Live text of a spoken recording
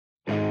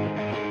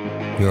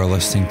You are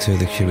listening to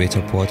the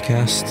Curator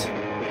Podcast,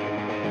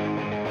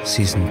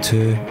 Season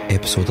 2,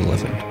 Episode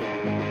 11.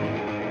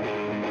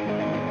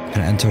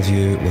 An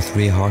interview with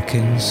Ray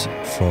Harkins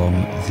from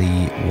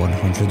the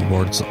 100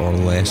 Words or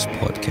Less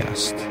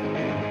podcast.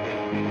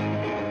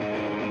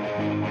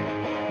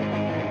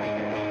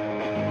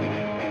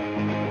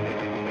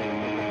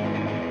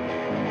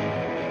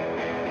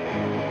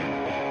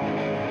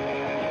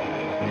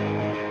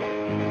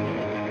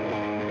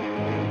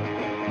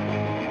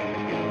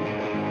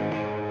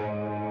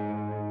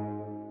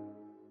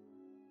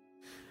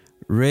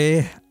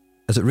 Ray,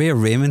 is it Ray or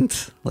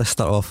Raymond? Let's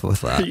start off with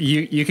that.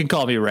 You can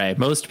call me Ray.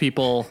 Most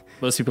people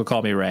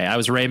call me Ray. I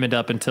was Raymond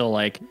up until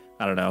like,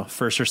 I don't know,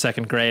 first or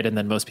second grade, and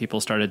then most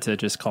people started to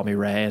just call me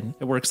Ray, and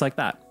it works like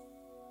that.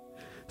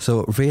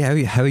 So Ray,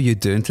 how are you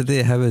doing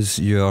today? How is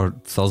your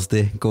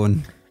Thursday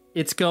going?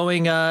 It's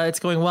going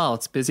well.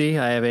 It's busy.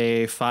 I have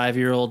a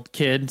 5-year-old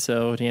kid,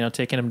 so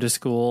taking him to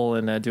school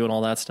and doing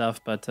all that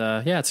stuff. But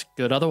yeah, it's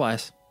good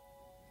otherwise.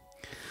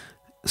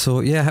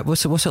 So yeah,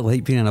 what's it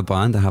like being in a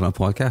band and having a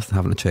podcast and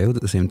having a child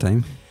at the same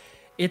time?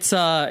 It's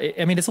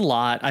it's a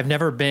lot. I've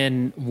never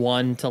been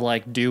one to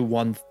like do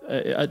one,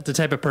 the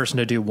type of person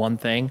to do one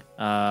thing.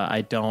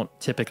 I don't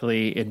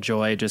typically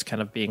enjoy just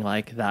kind of being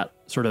like that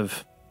sort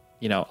of,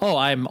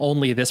 I'm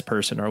only this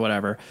person or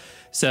whatever.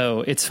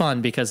 So it's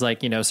fun because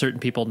certain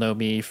people know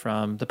me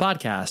from the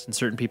podcast and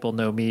certain people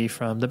know me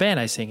from the band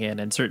I sing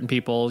in, and certain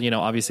people,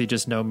 obviously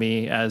just know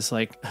me as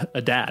like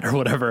a dad or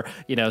whatever,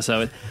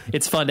 so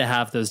it's fun to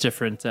have those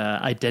different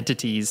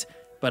identities,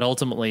 but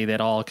ultimately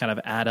that all kind of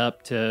add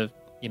up to,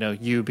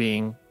 you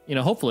being,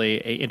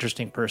 hopefully a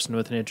interesting person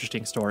with an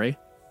interesting story.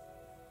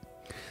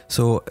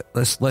 So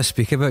let's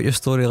speak about your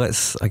story.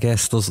 I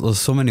guess there's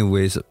so many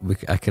ways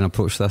that I can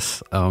approach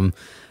this.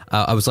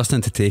 I was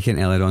listening to Taken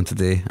earlier on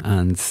today,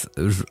 and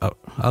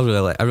I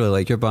really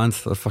like your band.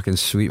 They're fucking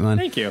sweet, man.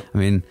 Thank you. I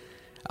mean,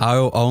 I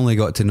only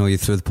got to know you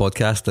through the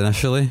podcast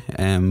initially.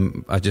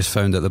 I just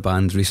found out the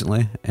band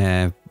recently,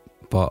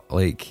 but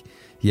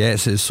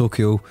it's so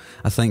cool.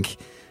 I think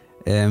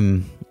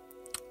when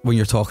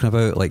you're talking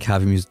about like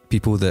having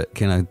people that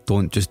kind of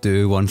don't just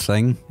do one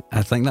thing,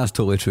 I think that's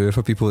totally true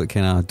for people that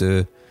kind of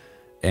do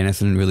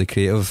anything really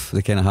creative.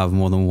 They kind of have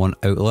more than one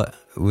outlet.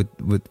 What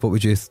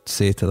would you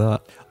say to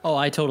that? Oh,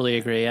 I totally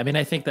agree. I mean,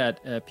 I think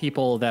that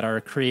people that are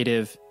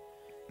creative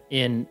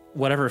in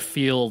whatever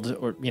field,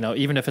 or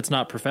even if it's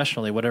not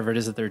professionally, whatever it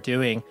is that they're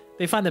doing,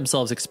 they find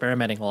themselves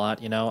experimenting a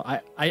lot.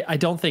 I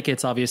don't think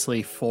it's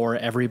obviously for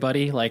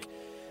everybody. Like,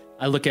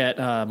 I look at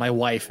my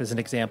wife as an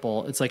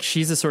example. It's like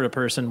she's the sort of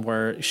person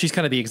where she's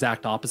kind of the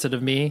exact opposite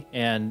of me,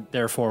 and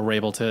therefore we're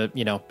able to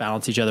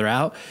balance each other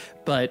out.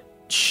 But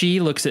she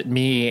looks at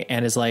me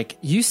and is like,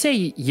 you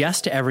say yes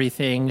to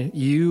everything.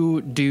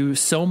 You do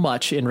so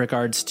much in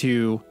regards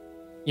to,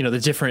 the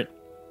different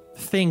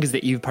things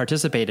that you've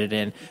participated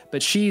in.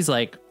 But she's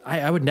like,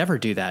 I would never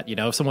do that.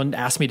 If someone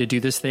asked me to do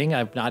this thing,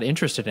 I'm not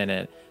interested in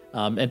it.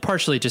 And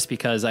partially just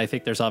because I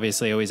think there's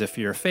obviously always a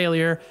fear of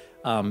failure.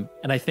 And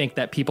I think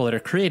that people that are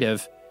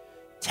creative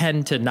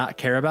tend to not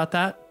care about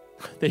that.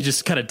 They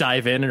just kind of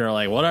dive in and are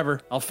like,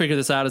 whatever, I'll figure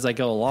this out as I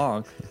go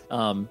along.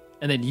 And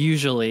then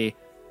usually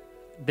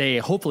they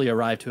hopefully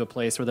arrive to a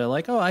place where they're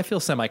like, oh, I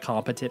feel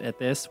semi-competent at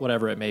this,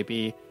 whatever it may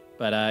be.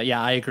 But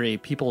yeah, I agree.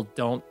 People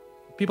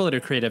that are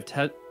creative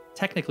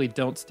technically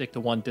don't stick to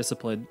one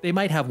discipline. They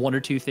might have one or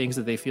two things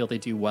that they feel they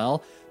do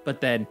well,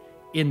 but then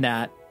in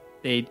that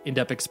they end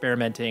up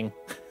experimenting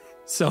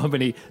so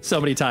many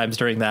times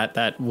during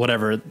that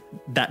whatever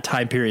that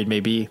time period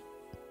may be.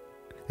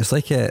 It's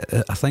like I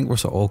think we're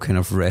sort of all kind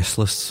of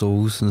restless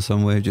souls in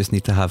some way. We just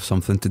need to have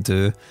something to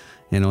do,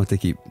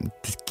 to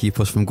keep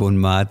us from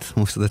going mad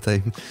most of the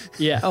time.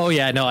 Yeah. Oh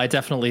yeah. No, I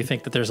definitely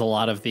think that there's a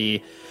lot of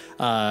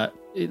I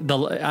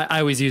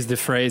always use the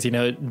phrase,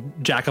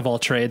 jack of all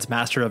trades,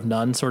 master of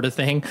none sort of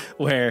thing,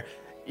 where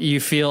you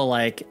feel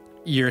like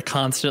you're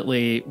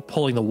constantly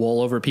pulling the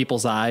wool over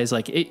people's eyes.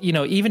 Like,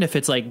 even if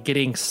it's like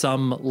getting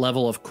some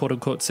level of quote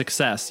unquote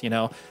success,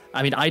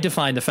 I mean, I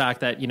define the fact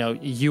that,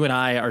 you and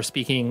I are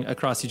speaking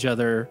across each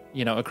other,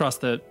 across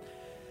the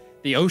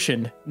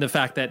ocean. The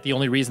fact that the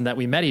only reason that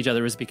we met each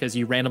other was because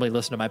you randomly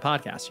listened to my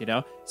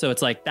podcast, so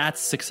it's like, that's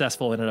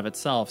successful in and of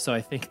itself. So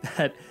I think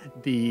that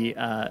the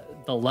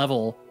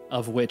level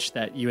of which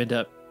that you end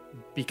up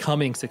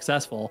becoming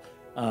successful,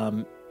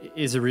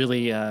 is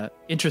really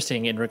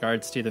interesting in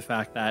regards to the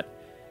fact that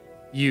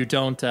you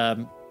don't,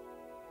 no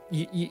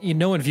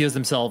one views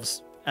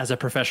themselves as a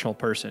professional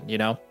person,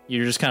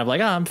 you're just kind of like,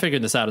 I'm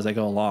figuring this out as I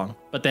go along.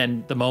 But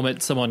then the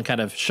moment someone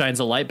kind of shines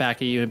a light back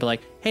at you and be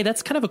like, hey,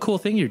 that's kind of a cool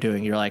thing you're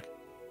doing, you're like,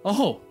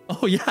 oh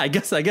yeah, I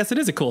guess it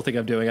is a cool thing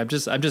I'm doing. I'm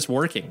just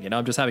working,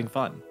 I'm just having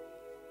fun.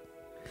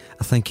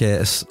 I think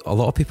it's a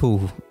lot of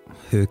people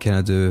who kind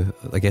of do,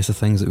 I guess, the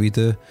things that we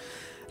do.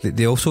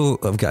 They also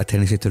have got a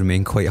tendency to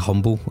remain quite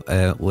humble,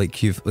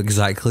 like you've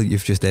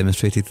just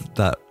demonstrated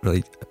that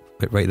right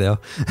there.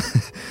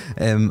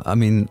 I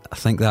mean, I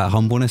think that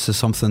humbleness is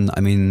something,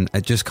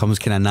 it just comes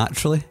kind of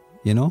naturally.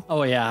 you know?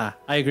 Oh yeah,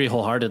 I agree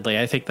wholeheartedly.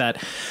 I think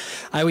that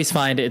I always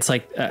find it's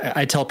like,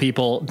 I tell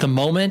people, the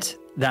moment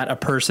that a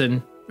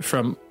person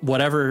from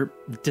whatever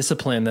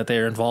discipline that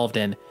they're involved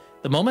in,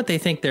 the moment they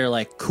think they're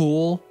like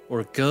cool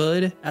or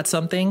good at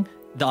something,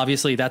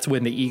 obviously that's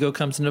when the ego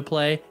comes into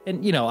play.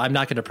 And, you know, I'm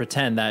not going to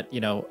pretend that,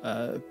 you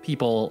know,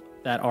 people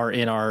that are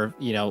in our,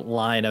 you know,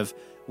 line of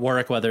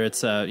work, whether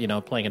it's, you know,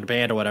 playing in a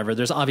band or whatever,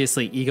 there's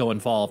obviously ego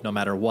involved no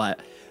matter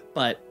what.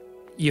 But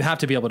you have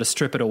to be able to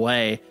strip it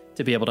away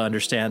to be able to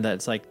understand that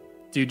it's like,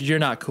 dude, you're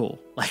not cool.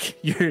 Like,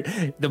 you're,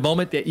 the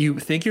moment that you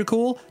think you're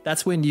cool,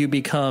 that's when you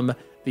become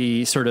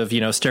the sort of,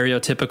 you know,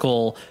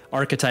 stereotypical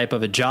archetype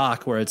of a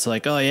jock, where it's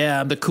like, oh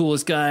yeah, I'm the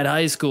coolest guy in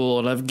high school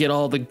and I get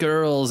all the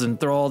girls and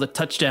throw all the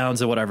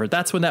touchdowns or whatever.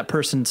 That's when that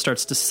person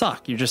starts to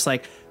suck. You're just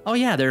like, oh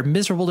yeah, they're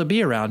miserable to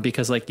be around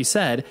because, like you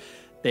said,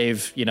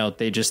 they've, you know,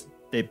 they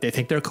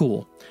think they're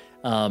cool.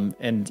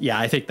 And yeah,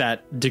 I think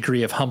that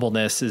degree of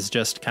humbleness is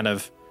just kind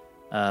of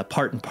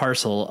part and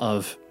parcel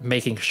of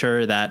making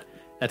sure that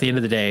at the end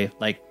of the day,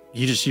 like,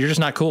 you're just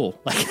not cool.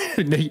 Like,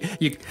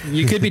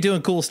 you could be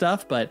doing cool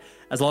stuff, but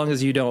as long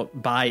as you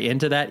don't buy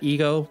into that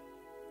ego,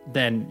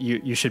 then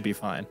you should be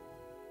fine.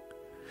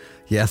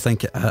 Yeah, I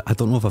think, I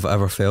don't know if I've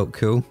ever felt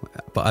cool,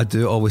 but I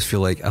do always feel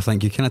like, I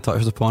think you kind of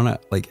touched upon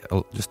it like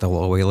just a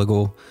little while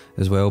ago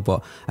as well,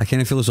 but I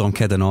kind of feel as though I'm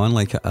kidding on,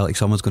 like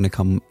someone's going to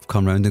come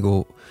round and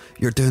go,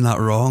 you're doing that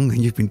wrong,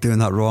 and you've been doing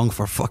that wrong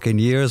for fucking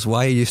years,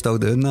 why are you still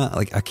doing that?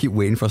 Like, I keep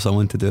waiting for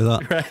someone to do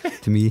that,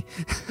 right? To me.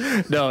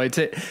 No, it's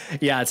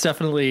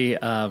definitely,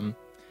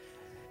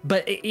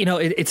 but you know,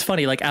 it's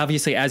funny, like,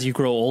 obviously as you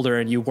grow older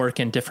and you work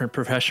in different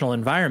professional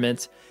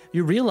environments,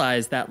 you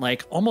realize that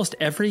like almost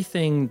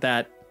everything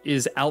that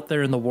is out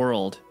there in the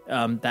world,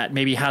 that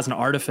maybe has an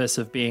artifice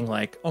of being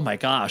like, oh my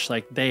gosh,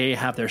 like they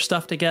have their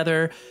stuff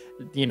together,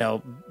 you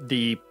know,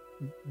 the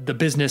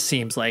business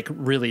seems like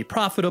really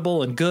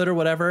profitable and good or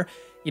whatever,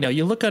 you know,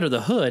 you look under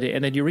the hood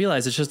and then you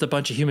realize it's just a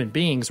bunch of human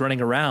beings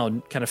running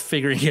around kind of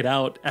figuring it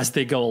out as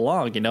they go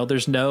along. You know,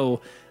 there's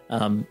no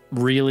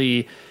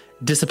really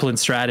disciplined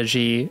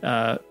strategy,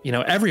 you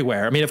know,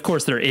 everywhere. I mean, of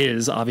course there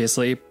is,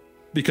 obviously,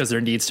 because there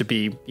needs to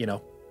be, you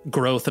know,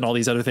 growth and all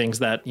these other things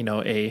that, you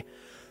know, a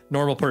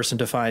normal person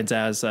defines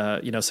as,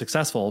 you know,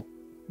 successful.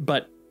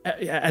 But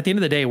at the end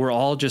of the day, we're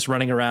all just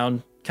running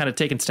around kind of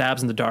taking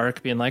stabs in the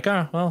dark, being like,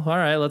 oh, well, all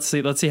right, let's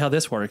see how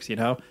this works, you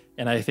know?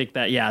 And I think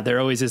that, yeah, there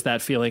always is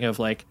that feeling of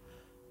like,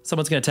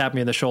 someone's going to tap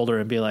me in the shoulder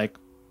and be like,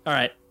 all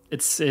right,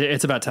 it's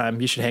about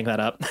time. You should hang that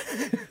up.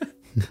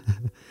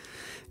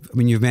 I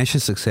mean, you've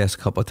mentioned success a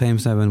couple of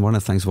times now, and one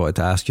of the things I wanted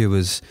to ask you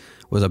was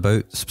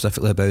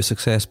specifically about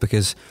success,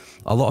 because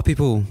a lot of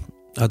people,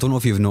 I don't know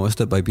if you've noticed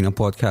it by being a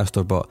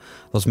podcaster, but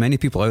there's many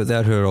people out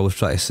there who are always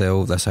trying to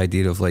sell this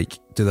idea of like,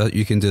 do that,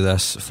 you can do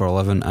this for a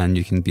living and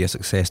you can be a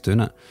success doing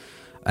it.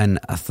 And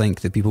I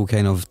think that people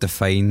kind of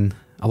define,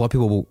 a lot of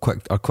people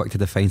are quick to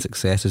define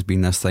success as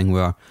being this thing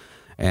where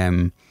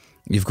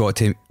you've got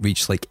to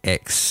reach like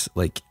X,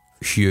 like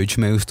huge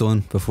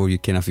milestone before you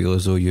kind of feel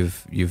as though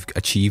you've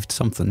achieved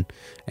something.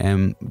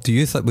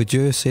 Would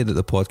you say that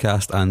the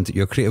podcast and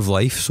your creative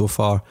life so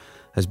far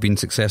has been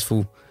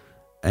successful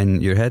in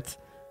your head?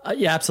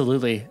 Yeah,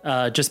 absolutely.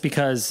 Just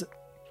because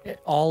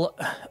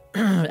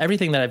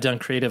everything that I've done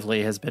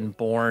creatively has been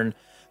born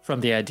from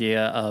the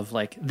idea of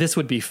like, this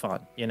would be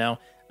fun, you know?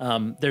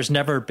 There's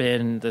never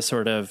been the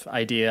sort of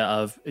idea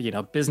of, you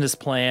know, business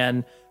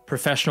plan,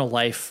 professional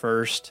life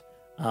first.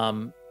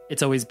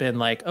 It's always been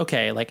like,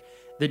 okay, like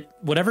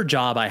whatever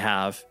job I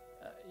have,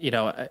 you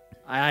know,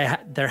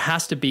 there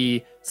has to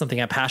be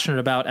something I'm passionate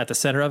about at the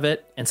center of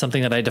it and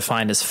something that I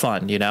define as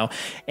fun, you know,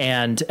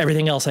 and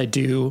everything else I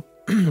do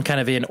kind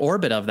of in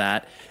orbit of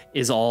that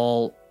is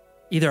all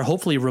either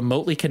hopefully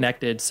remotely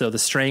connected. So the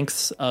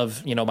strengths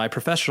of, you know, my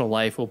professional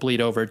life will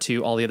bleed over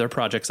to all the other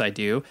projects I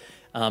do,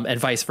 and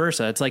vice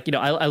versa. It's like, you know,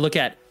 I look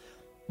at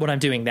what I'm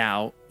doing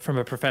now from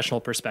a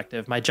professional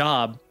perspective. My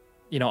job,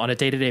 you know, on a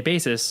day-to-day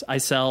basis, I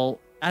sell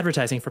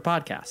advertising for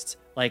podcasts.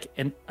 Like,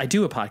 and I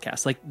do a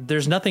podcast. Like,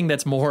 there's nothing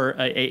that's more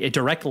a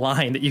direct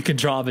line that you can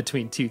draw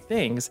between two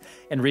things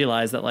and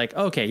realize that, like,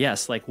 okay,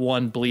 yes, like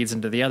one bleeds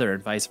into the other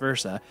and vice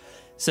versa.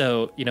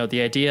 So, you know,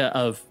 the idea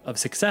of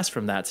success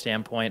from that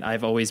standpoint,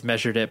 I've always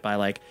measured it by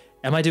like,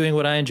 am I doing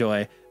what I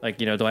enjoy?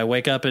 Like, you know, do I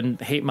wake up and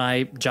hate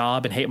my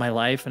job and hate my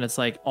life? And it's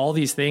like all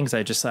these things I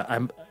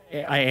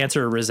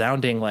answer a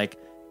resounding like,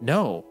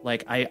 no,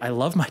 like I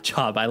love my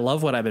job. I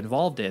love what I'm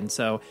involved in.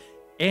 So,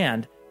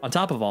 and on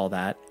top of all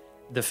that,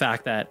 the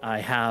fact that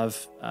I have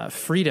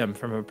freedom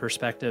from a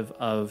perspective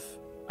of,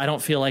 I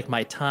don't feel like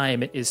my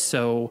time is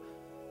so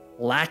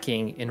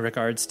lacking in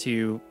regards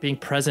to being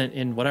present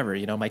in whatever,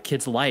 you know, my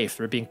kid's life,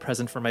 or being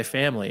present for my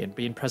family and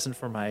being present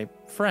for my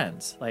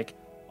friends. Like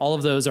all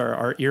of those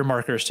are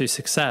earmarkers to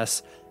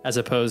success, as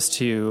opposed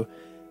to,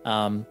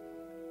 I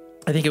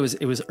think it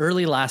was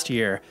early last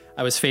year,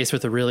 I was faced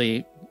with a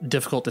really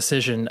difficult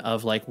decision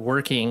of like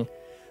working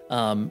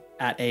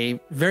at a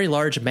very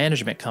large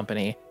management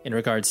company in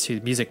regards to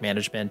music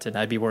management. And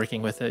I'd be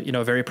working with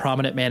a very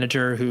prominent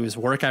manager whose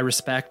work I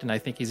respect. And I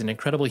think he's an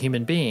incredible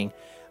human being.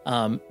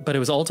 But it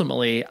was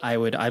ultimately, I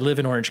live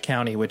in Orange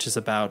County, which is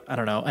about, I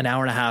don't know, an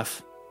hour and a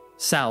half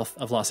south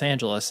of Los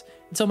Angeles.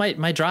 And so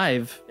my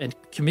drive and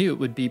commute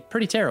would be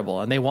pretty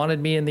terrible. And they wanted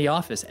me in the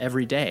office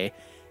every day.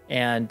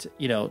 And,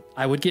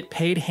 I would get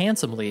paid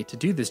handsomely to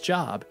do this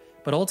job.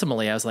 But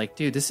ultimately I was like,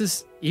 dude, this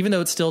is, even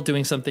though it's still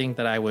doing something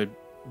that I would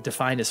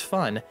define as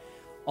fun,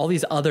 all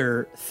these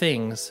other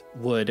things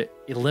would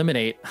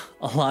eliminate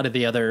a lot of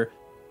the other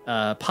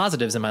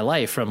positives in my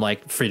life, from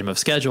like freedom of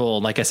schedule,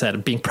 and like I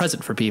said, being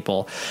present for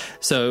people.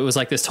 So it was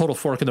like this total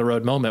fork in the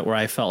road moment where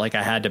I felt like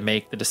I had to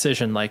make the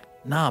decision, like,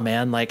 nah,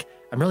 man, like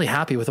I'm really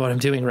happy with what I'm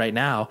doing right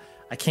now.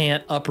 I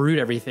can't uproot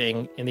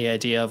everything in the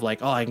idea of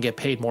like, oh, I can get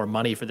paid more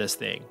money for this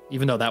thing,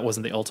 even though that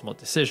wasn't the ultimate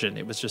decision.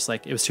 It was just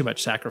like, it was too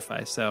much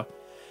sacrifice. So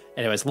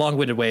anyways,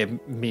 long-winded way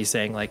of me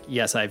saying like,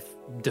 yes, I've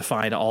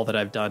defined all that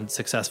I've done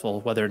successful,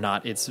 whether or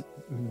not it's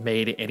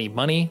made any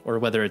money or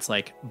whether it's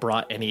like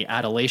brought any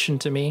adulation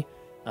to me.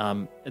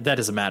 That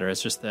doesn't matter.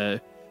 It's just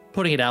the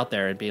putting it out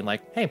there and being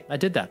like, hey, I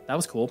did that. That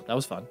was cool. That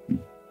was fun.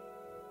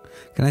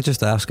 Can I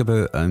just ask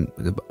about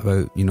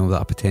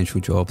that potential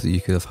job that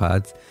you could have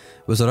had?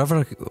 Did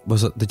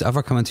it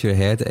ever come into your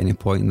head at any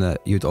point that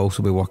you'd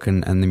also be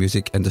working in the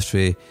music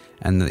industry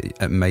and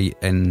that it might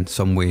in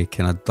some way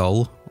kind of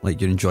dull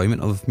like your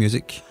enjoyment of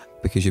music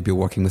because you'd be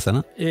working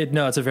within it?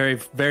 No, it's a very,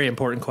 very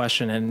important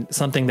question, and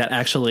something that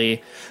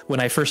actually, when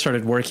I first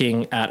started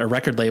working at a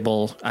record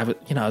label, I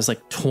was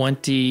like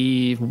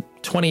 20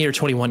 or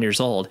 21 years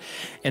old.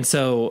 And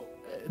so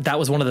that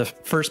was one of the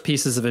first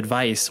pieces of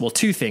advice. Well,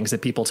 two things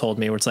that people told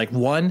me, where it's like,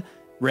 one,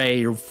 Ray,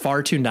 you're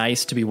far too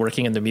nice to be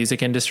working in the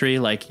music industry.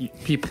 Like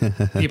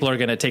people are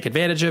going to take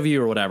advantage of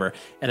you or whatever.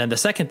 And then the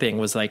second thing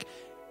was like,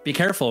 be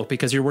careful,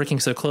 because you're working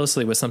so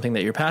closely with something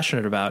that you're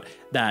passionate about,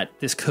 that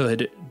this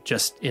could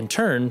just in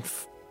turn,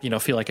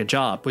 feel like a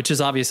job, which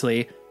is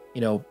obviously,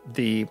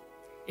 the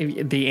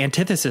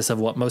antithesis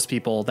of what most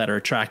people that are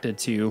attracted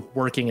to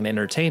working in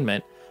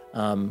entertainment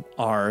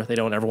are. They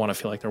don't ever want to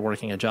feel like they're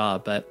working a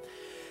job. But,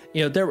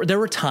 there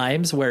were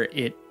times where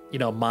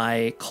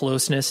my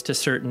closeness to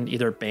certain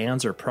either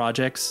bands or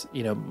projects,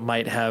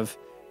 might have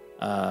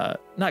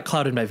not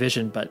clouded my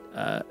vision, but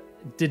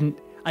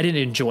I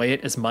didn't enjoy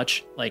it as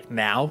much like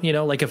now,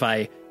 like if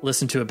I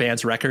listened to a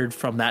band's record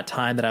from that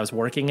time that I was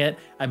working it,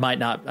 I might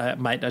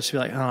just be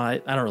like, oh, I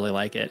don't really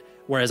like it.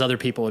 Whereas other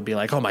people would be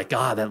like, oh my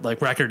God, that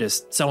like record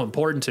is so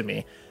important to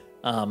me.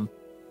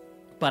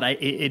 But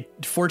it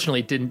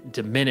fortunately didn't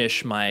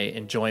diminish my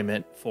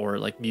enjoyment for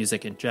like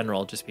music in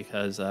general, just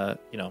because,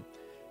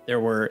 there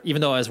were,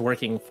 even though I was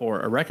working for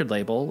a record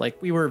label,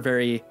 like we were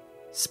very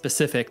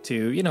specific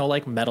to,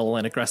 like metal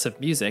and aggressive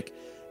music.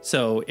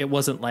 So it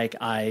wasn't like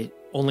I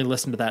only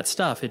listened to that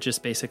stuff. It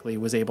just basically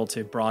was able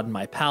to broaden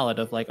my palette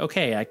of like,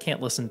 okay, I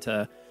can't listen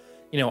to,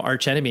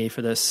 Arch Enemy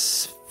for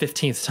this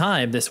 15th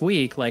time this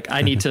week. Like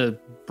I need to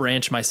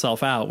branch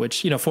myself out,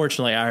 which,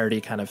 fortunately I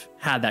already kind of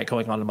had that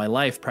going on in my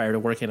life prior to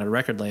working at a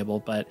record label.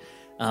 But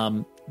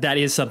that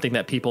is something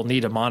that people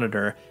need to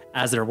monitor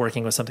as they're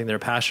working with something they're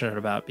passionate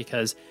about,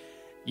 because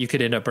you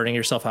could end up burning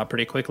yourself out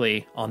pretty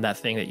quickly on that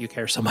thing that you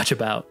care so much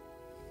about.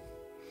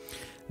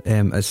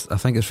 I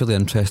think it's really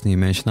interesting you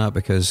mention that,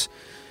 because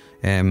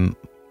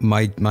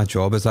my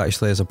job is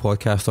actually as a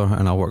podcaster,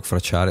 and I work for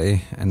a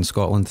charity in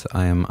Scotland.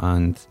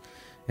 And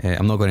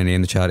I'm not going to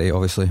name the charity,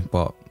 obviously,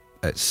 but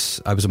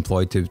I was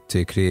employed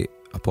to create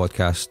a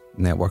podcast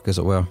network, as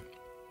it were,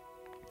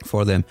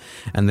 for them.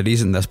 And the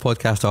reason this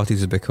podcast started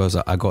is because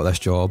I got this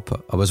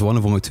job. I was one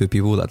of only two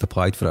people that had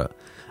applied for it.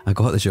 I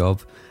got the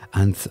job,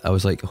 and I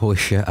was like, holy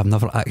shit, I've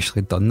never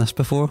actually done this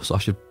before, so I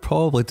should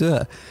probably do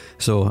it.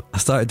 So I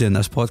started doing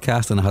this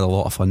podcast, and I had a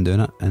lot of fun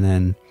doing it. And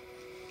then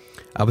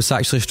I was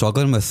actually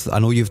struggling with, I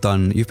know you've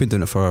been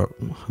doing it for,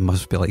 it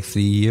must be like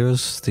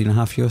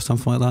 3.5 years,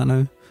 something like that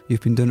now.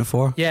 You've been doing it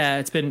for? Yeah,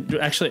 it's been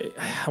actually,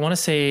 I want to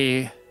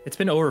say it's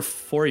been over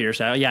 4 years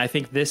now. Yeah, I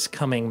think this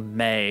coming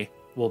May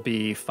will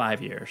be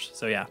 5 years.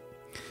 So yeah.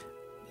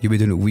 You've been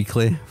doing it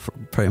weekly for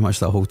pretty much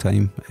that whole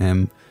time.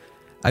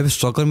 I was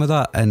struggling with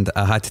that, and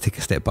I had to take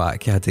a step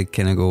back. I had to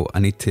kind of go, I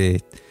need to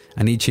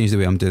change the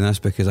way I'm doing this,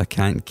 because I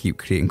can't keep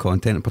creating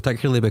content,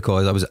 particularly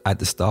because I was at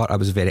the start, I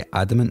was very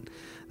adamant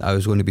that I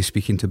was going to be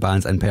speaking to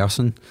bands in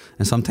person.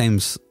 And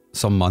sometimes,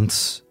 some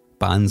months,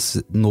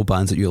 no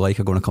bands that you like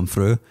are going to come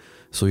through.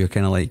 So you're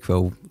kind of like,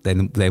 well,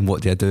 then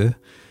what do I do?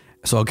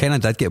 So I kind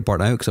of did get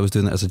burnt out, because I was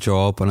doing it as a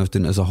job and I was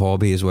doing it as a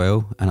hobby as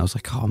well. And I was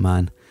like, oh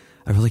man,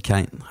 I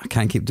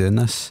can't keep doing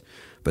this.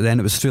 But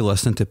then it was through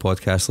listening to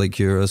podcasts like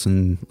yours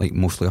and like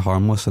Mostly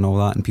Harmless and all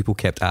that, and people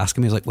kept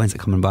asking me, like, when's it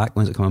coming back?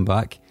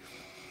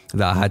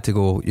 That I had to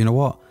go, you know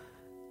what?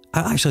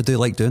 I actually do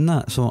like doing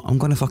that, so I'm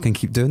going to fucking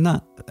keep doing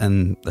that.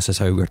 And this is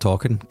how we're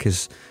talking,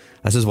 because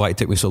this is why it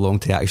took me so long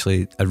to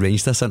actually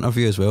arrange this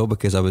interview as well,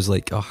 because I was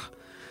like, oh,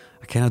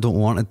 I kind of don't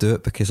want to do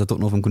it, because I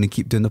don't know if I'm going to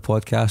keep doing the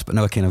podcast, but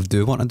now I kind of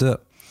do want to do it.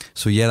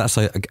 So yeah, that's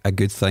a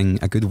good thing,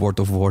 a good word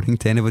of warning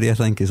to anybody, I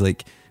think, is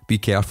like, be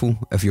careful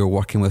if you're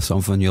working with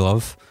something you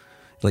love.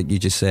 Like you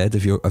just said,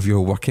 if you're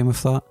working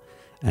with that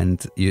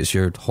and it's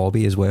your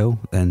hobby as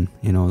well, then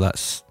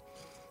that's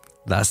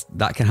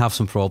that can have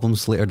some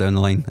problems later down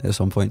the line at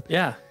some point.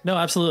 Yeah, no,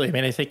 absolutely. I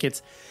mean, I think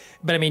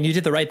but I mean, you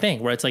did the right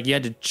thing where it's like you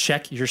had to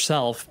check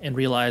yourself and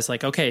realize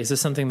like, okay, is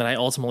this something that I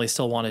ultimately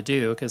still want to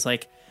do? Because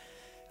like,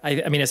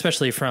 I mean,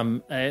 especially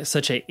from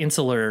such a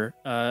insular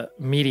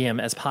medium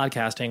as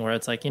podcasting, where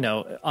it's like,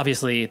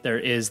 obviously there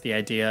is the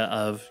idea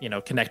of,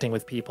 connecting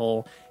with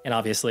people and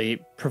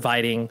obviously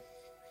providing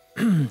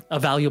a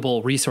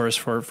valuable resource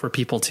for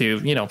people to,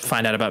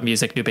 find out about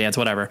music, new bands,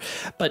 whatever.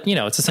 But,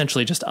 it's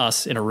essentially just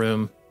us in a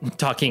room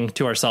talking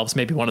to ourselves,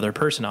 maybe one other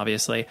person,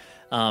 obviously.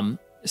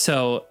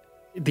 So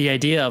the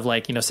idea of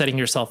like, setting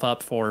yourself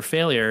up for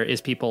failure is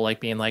people like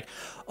being like,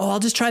 oh, I'll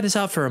just try this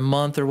out for a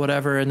month or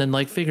whatever, and then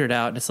like figure it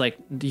out. And it's like,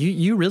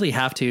 you really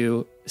have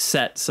to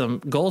set some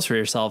goals for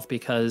yourself,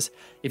 because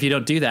if you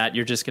don't do that,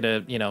 you're just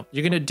going to,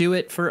 you're going to do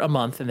it for a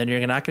month and then you're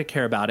not going to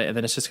care about it. And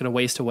then it's just going to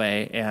waste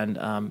away. And,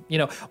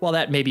 while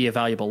that may be a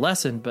valuable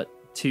lesson, but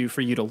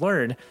for you to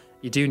learn,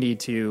 you do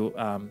need to,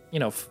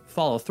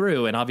 follow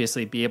through and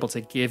obviously be able to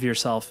give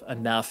yourself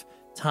enough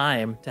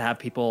time to have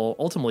people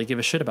ultimately give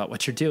a shit about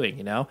what you're doing,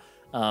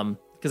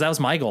 because that was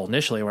my goal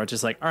initially, where it's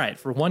just like, all right,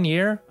 for 1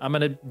 year, I'm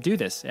going to do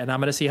this and I'm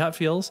going to see how it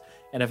feels.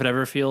 And if it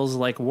ever feels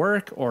like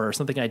work or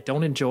something I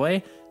don't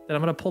enjoy, then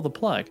I'm going to pull the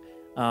plug.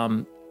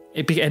 And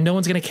no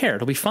one's going to care.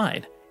 It'll be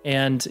fine.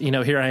 And,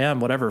 here I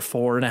am,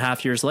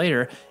 4.5 years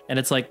later. And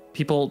it's like,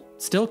 people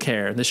still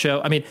care. The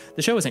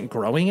show isn't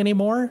growing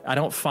anymore. I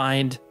don't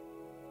find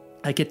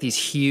I get these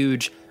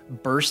huge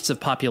bursts of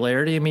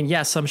popularity. I mean,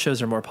 yeah, some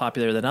shows are more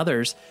popular than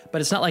others,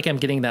 but it's not like I'm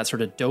getting that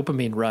sort of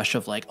dopamine rush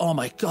of like, oh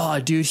my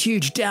God, dude,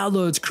 huge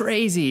downloads,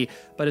 crazy.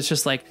 But it's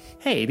just like,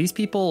 hey, these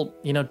people,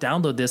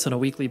 download this on a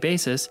weekly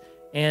basis,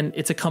 and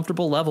it's a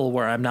comfortable level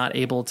where I'm not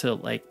able to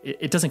like,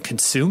 it doesn't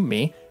consume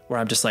me, where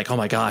I'm just like, oh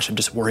my gosh, I'm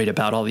just worried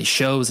about all these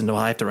shows and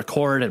I have to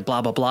record and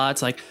blah, blah, blah.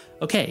 It's like,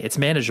 okay, it's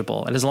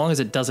manageable. And as long as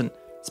it doesn't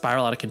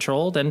spiral out of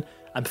control, then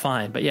I'm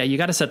fine. But yeah, you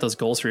got to set those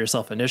goals for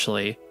yourself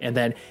initially. And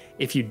then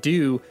if you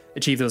do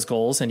achieve those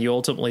goals and you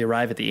ultimately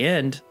arrive at the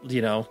end,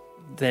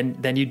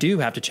 then you do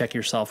have to check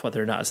yourself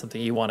whether or not it's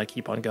something you want to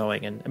keep on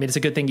going. And I mean, it's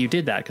a good thing you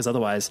did that, because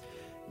otherwise,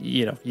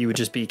 you would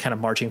just be kind of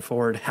marching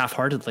forward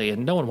half-heartedly,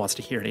 and no one wants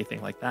to hear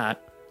anything like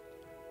that.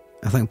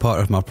 I think part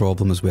of my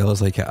problem as well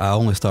is like, I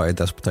only started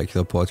this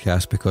particular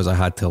podcast because I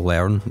had to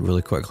learn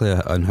really quickly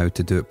on how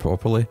to do it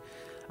properly.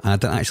 And I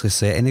didn't actually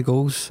set any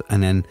goals.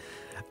 And then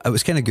it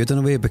was kind of good in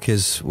a way,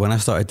 because when I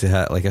started to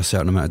hit like a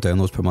certain amount of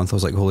downloads per month, I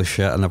was like, holy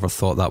shit, I never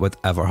thought that would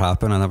ever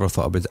happen. I never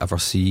thought I would ever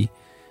see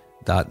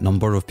that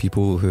number of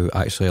people who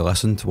actually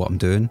listen to what I'm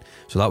doing.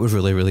 So that was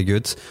really, really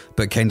good.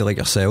 But kind of like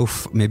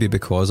yourself, maybe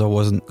because I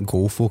wasn't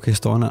goal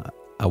focused on it,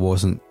 it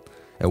wasn't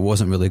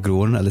really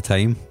growing at the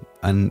time.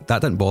 And that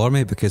didn't bother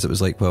me, because it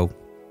was like, well,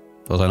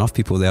 there's enough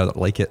people there that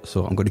like it,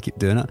 so I'm going to keep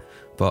doing it.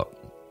 But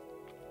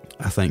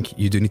I think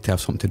you do need to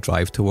have something to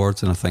drive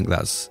towards, and I think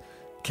that's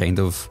kind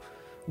of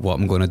what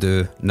I'm going to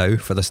do now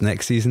for this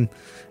next season,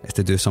 is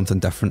to do something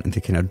different and to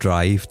kind of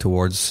drive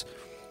towards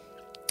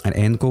an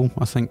end goal,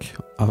 I think,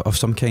 of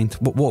some kind.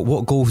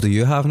 What goals do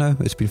you have now?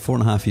 It's been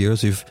 4.5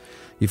 years. You've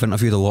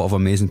interviewed a lot of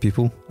amazing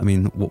people. I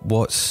mean,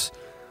 what's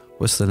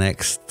the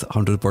next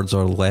 100 words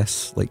or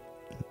less like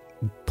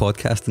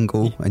podcasting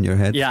goal in your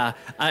head? Yeah,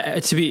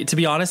 to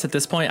be honest, at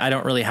this point, I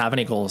don't really have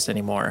any goals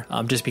anymore.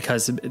 Just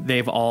because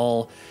they've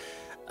all.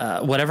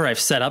 Whatever I've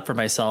set up for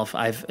myself,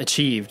 I've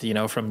achieved,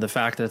 from the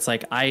fact that it's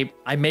like, I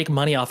make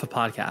money off a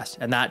podcast,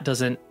 and that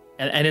doesn't,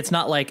 and it's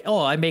not like,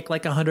 oh, I make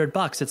like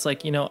 $100. It's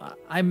like,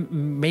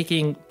 I'm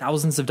making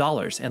thousands of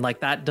dollars, and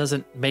like, that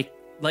doesn't make,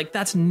 like,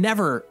 that's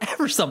never,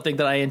 ever something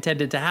that I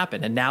intended to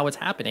happen. And now it's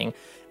happening.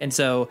 And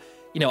so,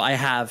 I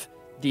have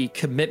the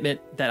commitment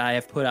that I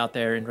have put out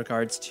there in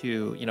regards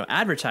to,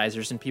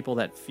 advertisers and people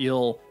that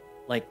feel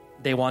like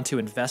they want to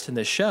invest in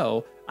this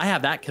show. I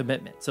have that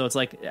commitment. So it's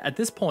like, at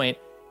this point,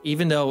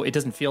 even though it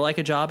doesn't feel like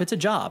a job, it's a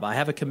job. I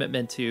have a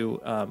commitment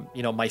to,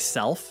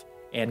 myself,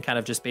 and kind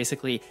of just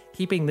basically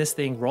keeping this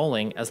thing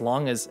rolling as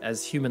long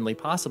as humanly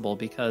possible,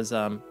 because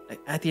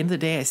at the end of the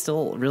day, I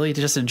still really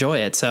just enjoy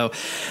it. So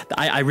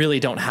I really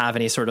don't have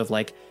any sort of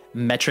like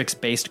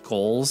metrics-based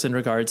goals in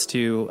regards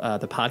to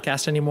the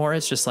podcast anymore.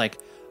 It's just like,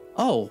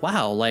 oh,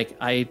 wow, like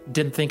I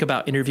didn't think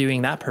about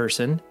interviewing that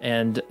person,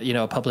 and,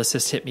 a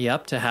publicist hit me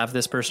up to have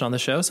this person on the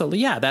show. So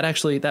yeah,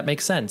 that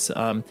makes sense.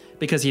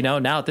 Because,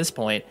 now at this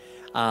point,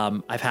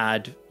 I've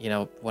had,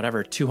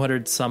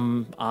 200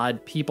 some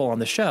odd people on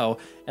the show,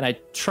 and I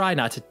try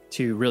not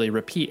to really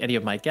repeat any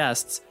of my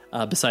guests,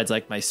 besides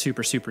like my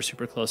super, super,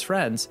 super close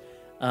friends.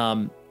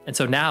 And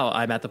so now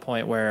I'm at the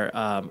point where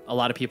a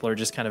lot of people are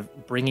just kind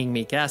of bringing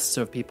me guests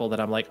of people that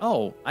I'm like,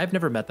 oh, I've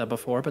never met them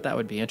before, but that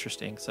would be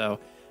interesting. So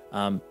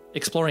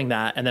exploring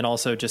that, and then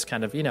also just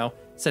kind of,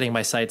 setting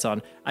my sights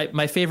on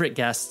my favorite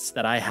guests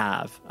that I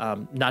have,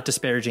 not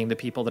disparaging the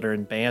people that are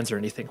in bands or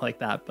anything like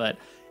that, but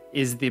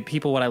is the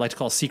people what I like to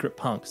call secret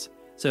punks.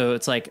 So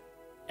it's like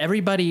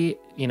everybody,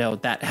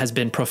 that has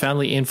been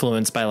profoundly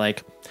influenced by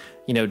like,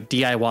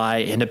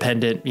 DIY,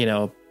 independent,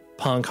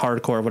 punk,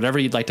 hardcore, whatever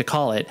you'd like to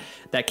call it,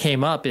 that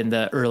came up in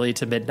the early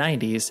to mid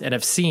 90s and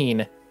have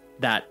seen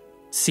that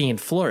scene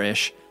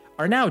flourish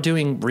are now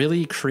doing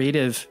really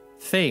creative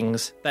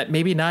things that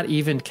maybe not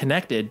even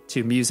connected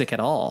to music at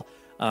all.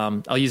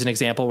 I'll use an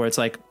example where it's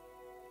like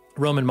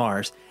Roman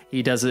Mars.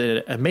 He does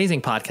an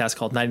amazing podcast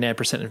called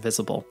 99%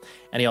 Invisible.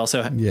 And he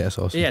also... Yeah, it's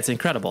awesome. Yeah, it's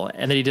incredible.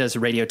 And then he does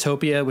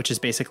Radiotopia, which is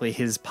basically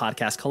his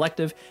podcast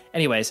collective.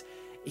 Anyways,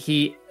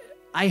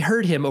 I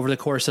heard him over the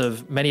course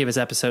of many of his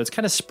episodes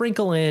kind of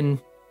sprinkle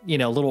in,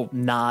 little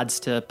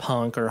nods to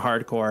punk or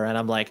hardcore. And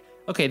I'm like,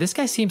 okay, this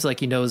guy seems like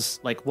he knows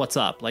like what's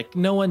up. Like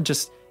no one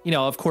just,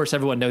 of course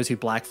everyone knows who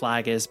Black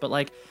Flag is, but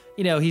like,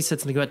 he said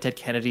something about Dead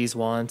Kennedys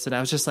once. And I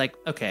was just like,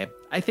 okay,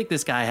 I think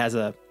this guy has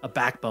a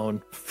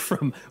backbone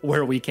from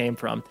where we came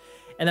from.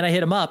 And then I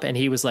hit him up and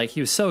he was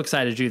so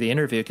excited to do the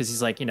interview because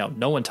he's like,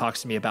 no one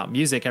talks to me about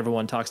music.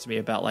 Everyone talks to me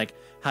about like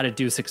how to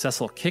do a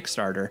successful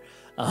Kickstarter.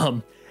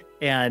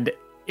 And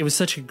it was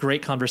such a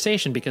great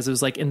conversation because it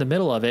was like in the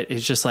middle of it,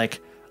 it's just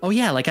like, oh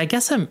yeah, like I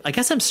guess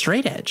I'm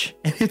straight edge.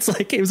 And it's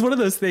like, it was one of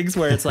those things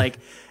where it's like,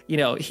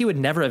 he would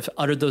never have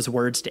uttered those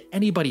words to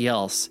anybody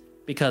else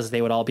because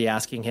they would all be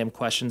asking him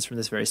questions from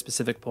this very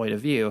specific point of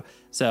view.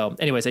 So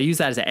anyways, I use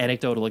that as an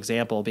anecdotal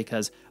example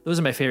because those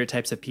are my favorite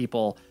types of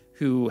people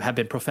who have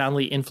been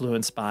profoundly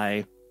influenced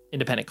by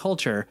independent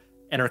culture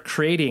and are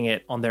creating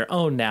it on their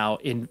own now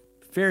in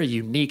very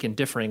unique and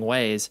differing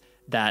ways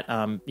that,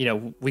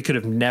 we could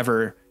have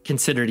never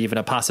considered even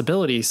a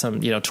possibility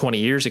some, 20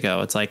 years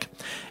ago. It's like,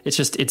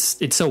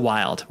 it's so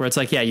wild where it's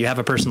like, yeah, you have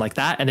a person like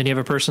that. And then you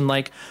have a person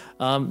like,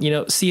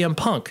 CM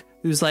Punk,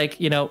 who's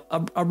like,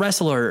 a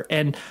wrestler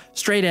and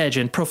straight edge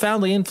and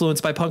profoundly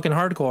influenced by punk and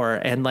hardcore.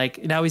 And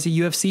like, now he's a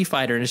UFC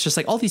fighter. And it's just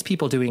like all these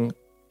people doing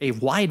a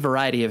wide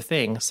variety of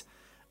things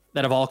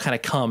that have all kind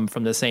of come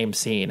from the same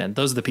scene. And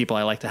those are the people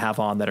I like to have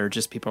on that are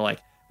just people are like,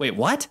 wait,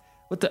 what?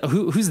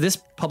 Who's this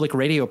public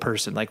radio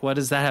person? Like, what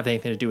does that have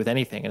anything to do with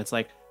anything? And it's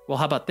like, well,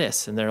 how about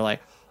this? And they're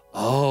like,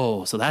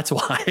 oh, so that's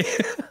why.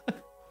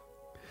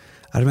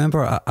 I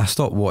remember I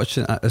stopped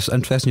watching. It's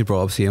interesting you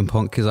brought up CM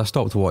Punk because I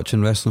stopped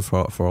watching wrestling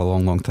for a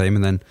long time,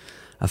 and then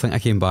I think I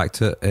came back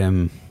to it.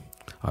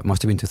 It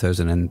must have been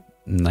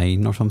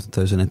 2009 or something,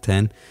 2010,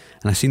 and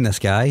I seen this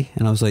guy,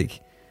 and I was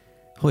like,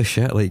 holy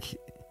shit! Like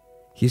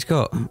he's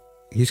got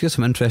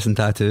some interesting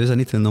tattoos. I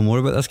need to know more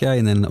about this guy.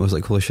 And then I was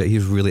like, holy shit,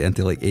 he's really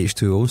into like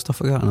H2O and stuff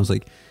like that. And I was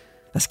like,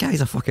 this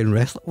guy's a fucking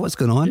wrestler. What's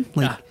going on?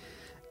 Like, yeah.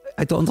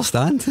 I don't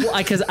understand. Well,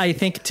 because I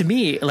think to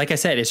me, like I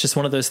said, it's just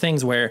one of those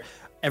things where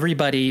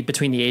everybody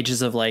between the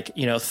ages of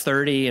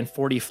 30 and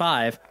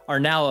 45 are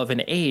now of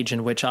an age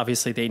in which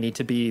obviously they need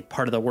to be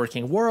part of the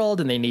working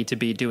world and they need to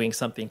be doing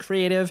something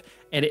creative.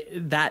 And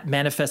that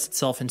manifests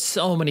itself in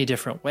so many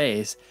different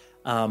ways.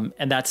 And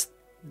that's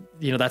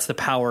the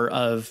power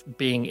of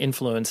being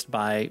influenced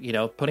by,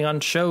 putting on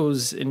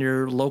shows in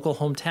your local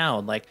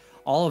hometown, like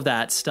all of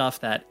that stuff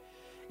that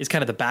is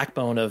kind of the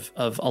backbone of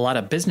a lot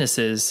of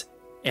businesses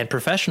and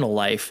professional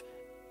life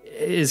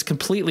is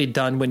completely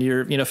done when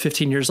you're,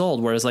 15 years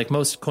old. Whereas like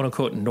most quote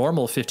unquote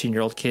normal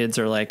 15-year-old kids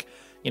are like,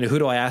 who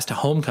do I ask to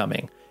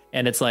homecoming?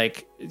 And it's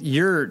like,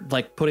 you're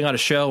like putting on a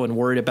show and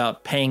worried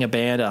about paying a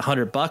band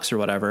 $100 or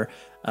whatever.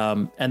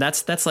 And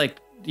that's like,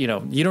 you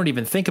don't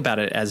even think about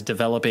it as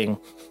developing,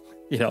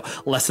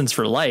 lessons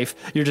for life.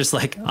 You're just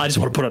like, I just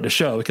want to put on a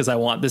show because I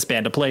want this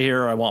band to play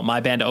here, or I want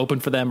my band to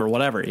open for them or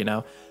whatever,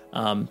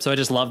 So I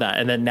just love that.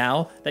 And then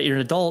now that you're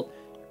an adult,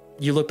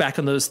 you look back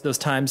on those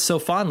times so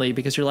fondly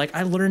because you're like,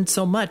 I learned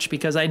so much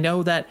because I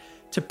know that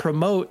to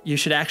promote, you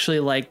should actually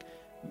like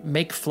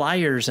make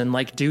flyers and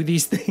like do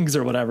these things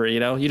or whatever,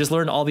 you just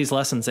learn all these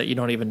lessons that you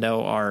don't even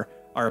know are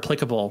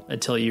applicable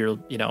until you're,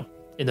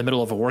 in the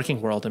middle of a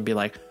working world and be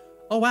like,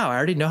 oh wow, I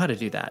already know how to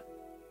do that.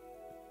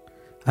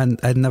 And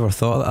I'd never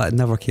thought of that. It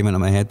never came into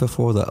my head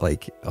before that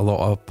like a lot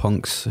of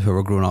punks who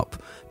were growing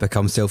up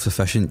become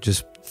self-sufficient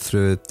just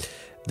through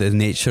the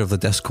nature of the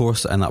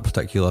discourse in that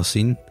particular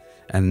scene.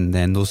 And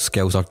then those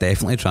skills are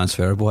definitely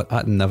transferable.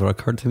 That never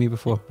occurred to me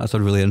before. That's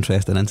a really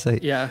interesting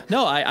insight. Yeah.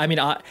 No, I mean,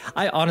 I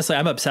honestly,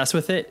 I'm obsessed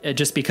with it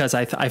just because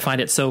I find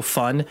it so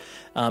fun.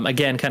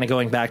 Again, kind of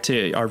going back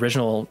to our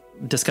original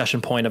discussion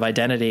point of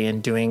identity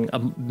and doing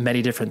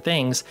many different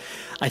things.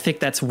 I think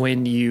that's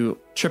when you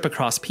trip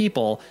across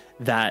people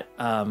that,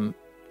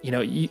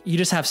 you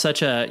just have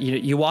such a,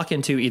 you walk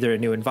into either a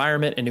new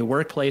environment, a new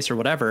workplace or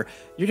whatever,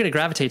 you're going to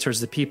gravitate towards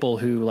the people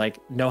who like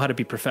know how to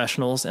be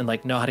professionals and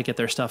like know how to get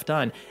their stuff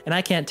done. And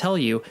I can't tell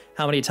you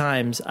how many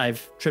times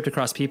I've tripped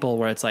across people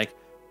where it's like,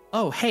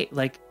 oh, hey,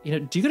 like, do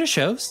you go to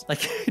shows?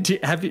 Like, do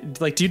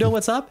you know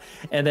what's up?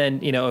 And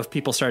then, if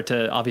people start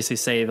to obviously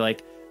say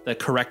like the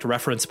correct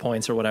reference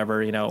points or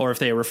whatever, or if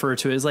they refer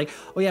to it as like,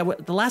 oh yeah,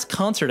 the last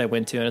concert I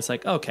went to, and it's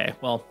like, okay,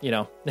 well,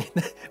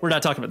 we're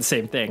not talking about the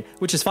same thing,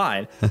 which is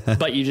fine.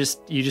 But you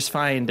just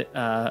find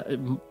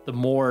the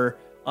more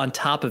on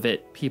top of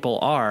it people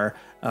are.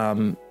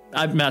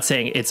 I'm not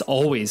saying it's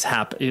always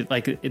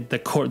like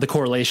the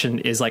correlation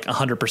is like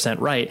 100%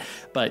 right,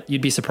 but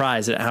you'd be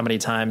surprised at how many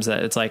times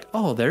that it's like,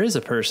 oh, there is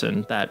a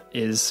person that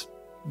is,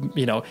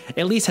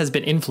 at least has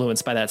been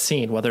influenced by that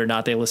scene. Whether or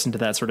not they listen to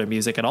that sort of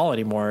music at all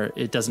anymore,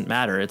 it doesn't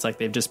matter. It's like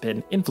they've just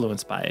been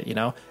influenced by it.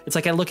 It's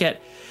like I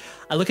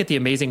I look at the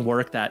amazing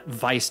work that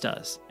Vice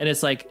does, and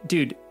it's like,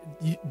 dude,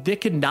 they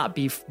could not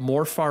be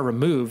more far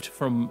removed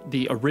from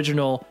the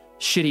original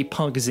shitty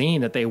punk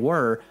zine that they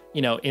were,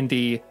 in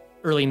the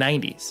early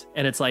 90s.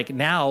 And it's like,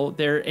 now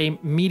they're a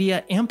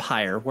media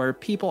empire where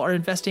people are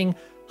investing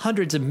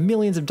hundreds of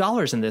millions of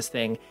dollars in this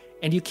thing.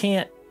 And you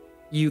can't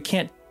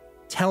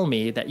tell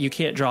me that you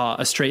can't draw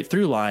a straight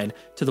through line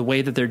to the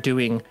way that they're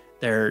doing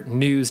their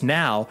news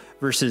now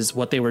versus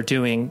what they were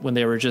doing when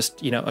they were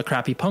just, a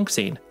crappy punk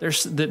scene.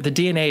 There's the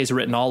DNA is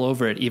written all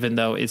over it, even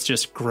though it's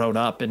just grown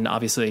up and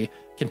obviously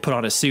can put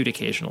on a suit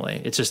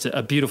occasionally. It's just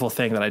a beautiful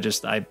thing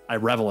that I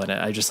revel in it.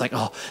 I just like,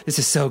 oh, this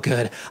is so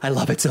good. I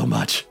love it so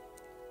much.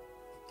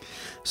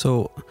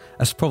 So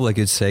that's probably a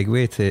good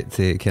segue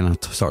to kind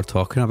of start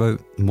talking about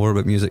more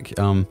about music.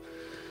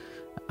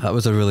 That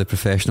was a really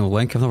professional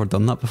link. I've never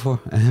done that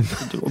before.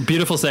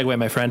 Beautiful segue,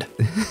 my friend.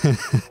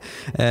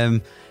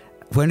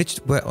 When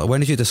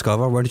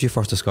did you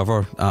first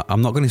discover?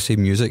 I'm not going to say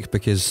music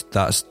because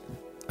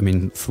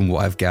from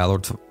what I've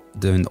gathered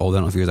doing all the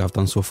interviews I've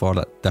done so far,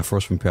 that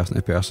differs from person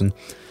to person.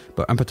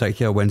 But in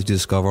particular, when did you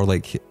discover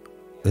like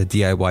the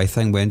DIY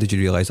thing? When did you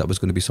realise that was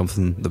going to be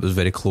something that was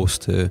very close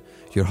to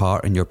your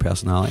heart and your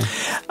personality?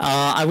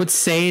 I would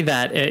say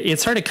that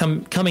it started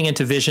coming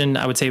into vision,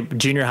 I would say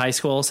junior high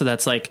school. So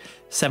that's like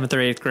 7th or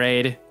 8th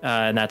grade.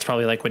 And that's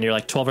probably like when you're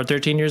like 12 or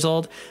 13 years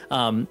old.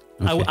 Okay.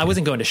 I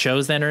wasn't going to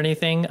shows then or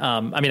anything.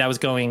 I was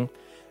going,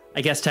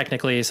 I guess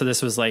technically, so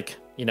this was like,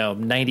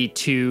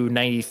 92,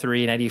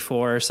 93,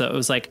 94. So it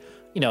was like,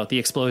 the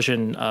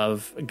explosion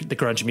of the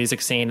grunge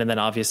music scene. And then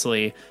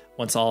obviously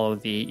once all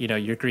of the,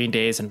 your Green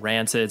Days and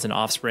Rancids and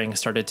Offspring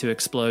started to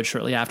explode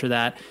shortly after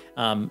that,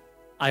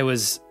 I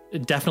was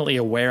definitely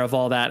aware of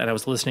all that. And I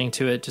was listening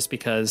to it just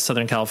because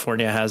Southern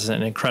California has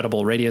an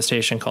incredible radio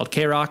station called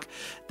K-Rock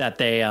that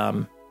they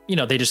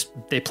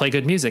play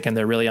good music and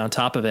they're really on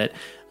top of it.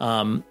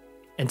 And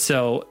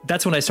so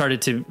that's when I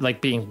started to like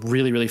being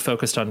really, really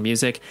focused on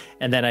music.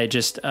 And then I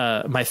just,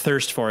 my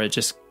thirst for it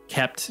just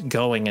kept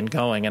going and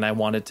going. And I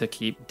wanted to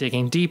keep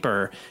digging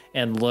deeper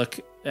and look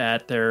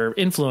at their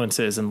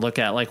influences and look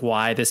at like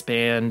why this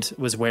band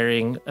was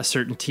wearing a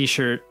certain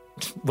t-shirt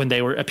when they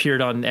appeared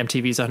on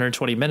MTV's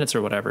 120 Minutes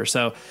or whatever.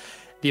 So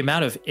the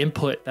amount of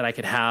input that I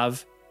could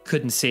have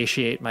couldn't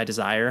satiate my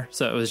desire.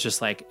 So it was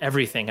just like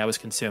everything I was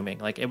consuming,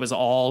 like it was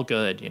all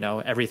good,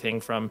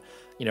 everything from,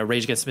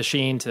 Rage Against the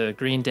Machine to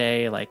Green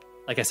Day. Like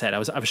I said, I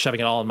was shoving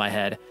it all in my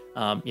head.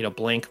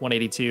 Blink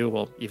 182.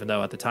 Well, even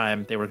though at the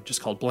time they were just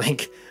called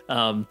Blink.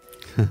 And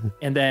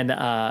then,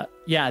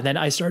 then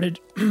I started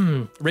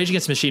Rage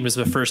Against the Machine was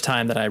the first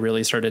time that I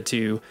really started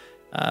to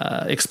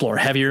explore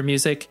heavier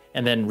music,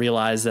 and then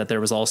realize that there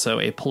was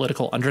also a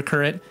political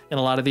undercurrent in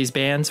a lot of these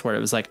bands where it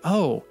was like,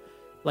 oh,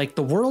 like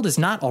the world is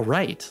not all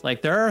right.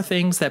 Like there are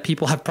things that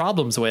people have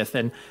problems with.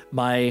 And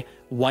my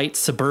white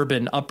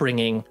suburban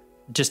upbringing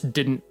just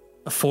didn't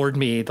afford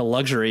me the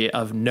luxury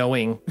of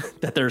knowing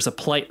that there's a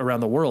plight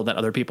around the world that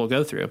other people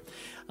go through.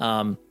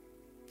 And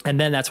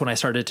then that's when I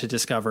started to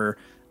discover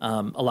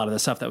a lot of the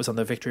stuff that was on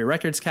the Victory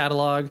Records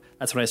catalog.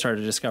 That's when I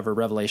started to discover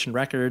Revelation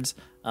Records,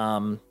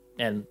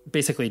 and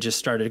basically just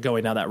started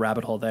going down that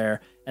rabbit hole there.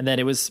 And then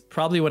it was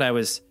probably when I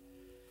would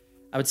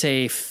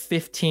say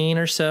 15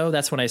 or so,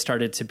 that's when I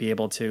started to be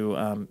able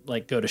to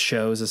go to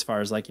shows, as far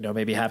as like,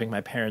 maybe having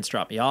my parents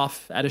drop me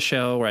off at a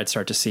show where I'd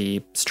start to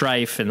see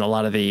Strife and a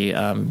lot of the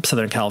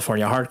Southern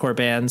California hardcore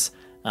bands.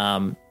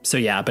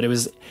 But it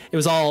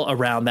was all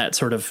around that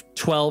sort of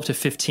 12 to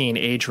 15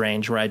 age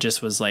range where I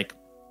just was like,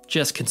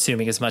 just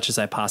consuming as much as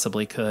I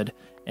possibly could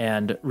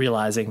and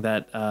realizing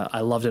that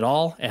I loved it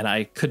all and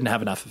I couldn't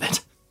have enough of it.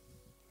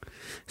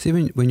 See,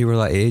 when you were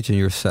that age and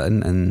you were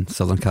sitting in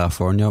Southern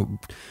California,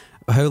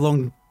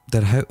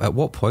 at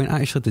what point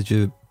actually did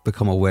you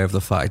become aware of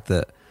the fact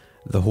that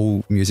the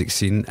whole music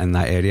scene in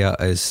that area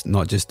is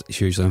not just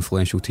hugely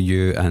influential to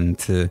you and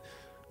to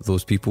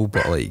those people,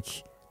 but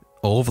like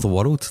all over the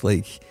world?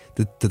 Like,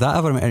 did that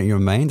ever enter your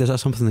mind? Is that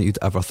something that you'd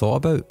ever thought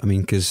about? I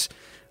mean, because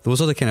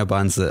those are the kind of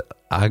bands that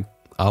I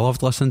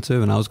loved listening to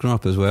when I was growing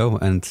up as well.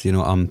 And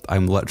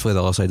I'm literally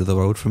the other side of the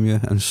world from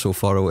you and so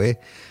far away.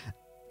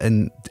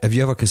 And have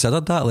you ever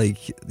considered that? Like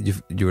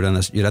you're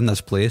in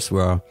this place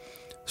where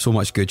so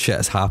much good shit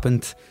has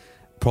happened.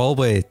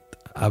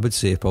 I would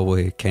say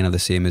probably kind of the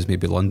same as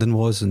maybe London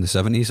was in the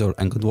 70s or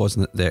England was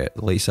in the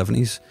late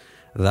 70s.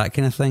 That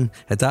kind of thing.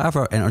 Had that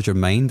ever entered your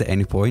mind at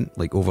any point,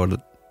 like over,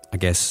 I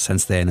guess,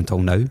 since then until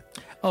now?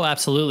 Oh,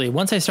 absolutely.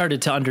 Once I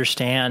started to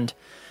understand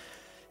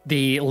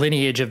the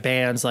lineage of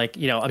bands, like,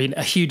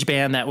 a huge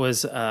band that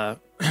was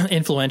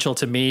influential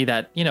to me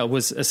that,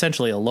 was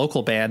essentially a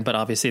local band, but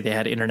obviously they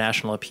had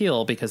international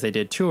appeal because they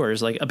did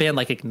tours, like a band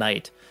like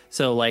Ignite.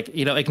 So like,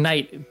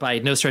 Ignite by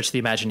no stretch of the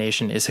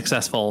imagination is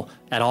successful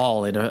at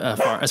all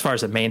as far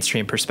as a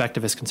mainstream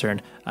perspective is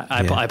concerned.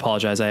 I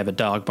apologize. I have a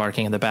dog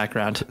barking in the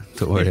background.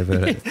 Don't worry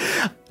about it.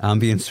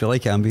 Ambience, we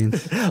like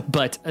ambience.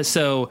 But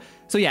so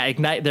yeah,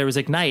 Ignite, there was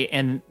Ignite,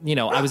 and,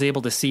 I was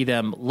able to see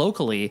them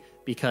locally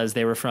because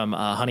they were from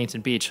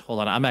Huntington Beach. Hold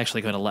on. I'm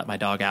actually going to let my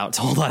dog out.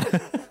 So hold on.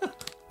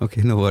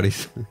 Okay, no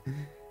worries.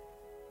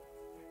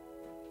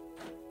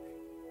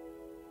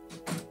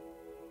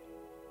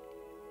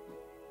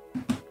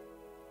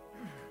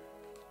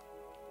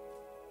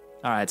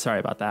 All right. Sorry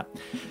about that.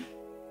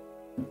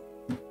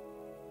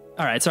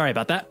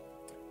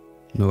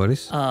 No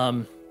worries.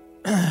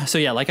 So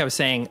yeah, like I was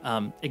saying,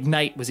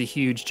 Ignite was a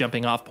huge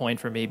jumping off point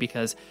for me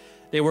because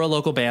they were a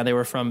local band. They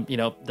were from,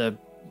 the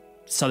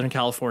Southern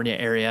California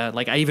area.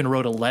 Like I even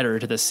wrote a letter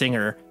to the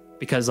singer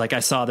because like I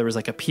saw there was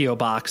like a P.O.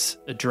 box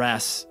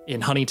address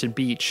in Huntington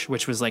Beach,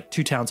 which was like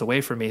 2 towns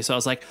away from me. So I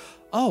was like,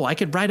 oh, I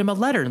could write him a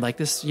letter and like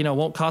this,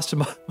 won't cost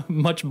him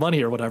much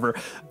money or whatever.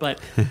 But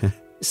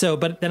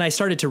but then I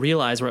started to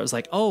realize where it was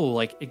like, oh,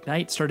 like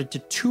Ignite started to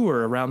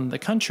tour around the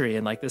country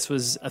and like this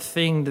was a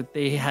thing that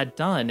they had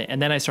done.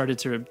 And then I started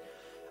to,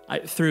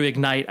 through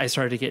Ignite, I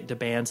started to get into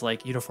bands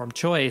like Uniform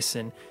Choice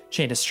and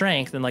Chain of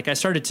Strength. And like I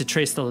started to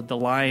trace the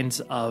lines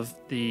of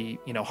the,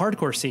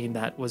 hardcore scene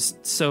that was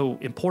so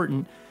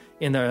important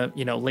in the,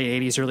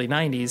 late 80s, early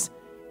 90s.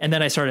 And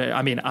then I started,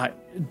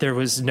 there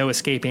was no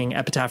escaping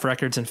Epitaph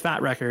Records and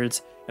Fat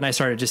Records. And I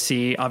started to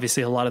see,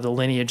 obviously, a lot of the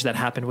lineage that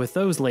happened with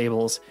those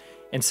labels.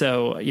 And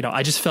so,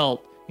 I just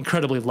felt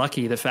incredibly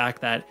lucky, the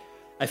fact that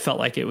I felt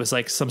like it was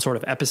like some sort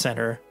of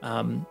epicenter.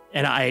 And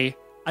I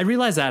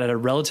realized that at a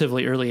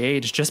relatively early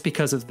age, just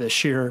because of the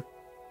sheer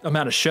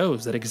amount of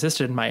shows that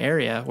existed in my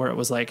area, where it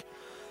was like,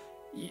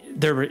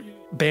 there were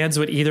bands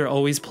would either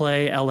always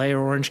play LA or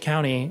Orange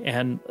County.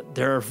 And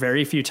there are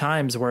very few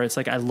times where it's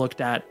like, I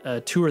looked at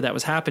a tour that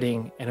was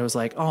happening and it was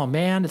like, oh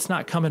man, it's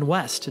not coming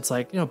west. It's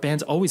like,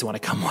 bands always want to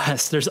come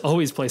west. There's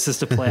always places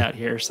to play out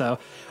here. So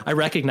I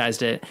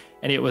recognized it.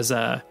 And it was,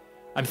 I'm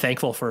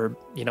thankful for,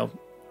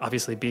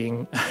 obviously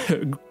being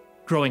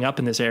growing up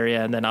in this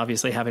area. And then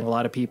obviously having a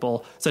lot of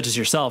people such as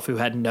yourself who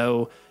had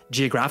no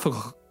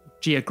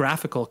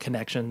geographical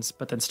connections,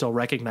 but then still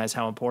recognize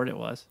how important it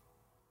was.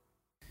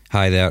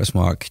 Hi there, it's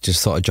Mark.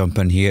 Just thought I'd jump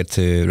in here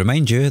to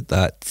remind you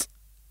that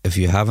if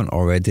you haven't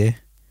already,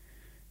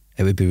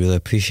 it would be really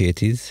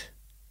appreciated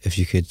if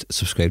you could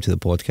subscribe to the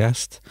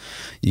podcast.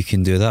 You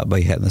can do that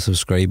by hitting the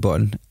subscribe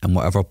button in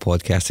whatever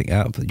podcasting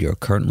app that you're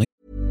currently.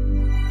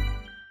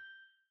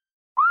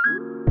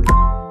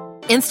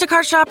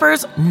 Instacart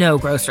shoppers know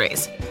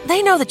groceries.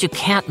 They know that you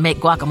can't make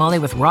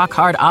guacamole with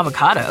rock-hard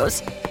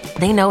avocados.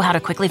 They know how to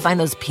quickly find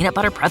those peanut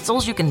butter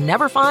pretzels you can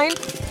never find.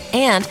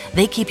 And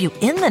they keep you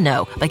in the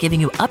know by giving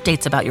you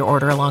updates about your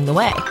order along the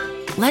way.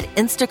 Let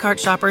Instacart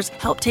shoppers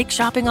help take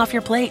shopping off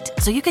your plate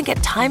so you can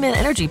get time and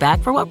energy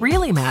back for what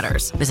really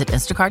matters. Visit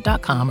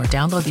instacart.com or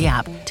download the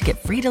app to get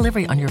free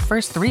delivery on your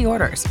first 3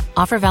 orders.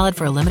 Offer valid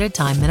for a limited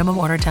time. Minimum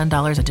order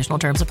 $10. Additional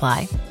terms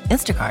apply.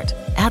 Instacart.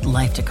 Add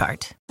life to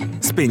cart.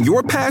 Spin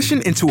your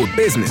passion into a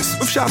business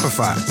with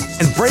Shopify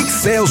and break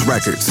sales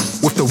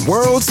records with the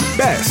world's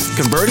best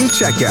converting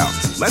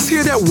checkout. Let's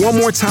hear that one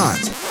more time.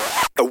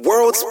 The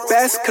world's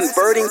best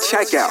converting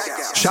checkout.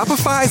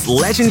 Shopify's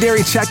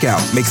legendary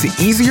checkout makes it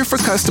easier for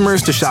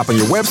customers to shop on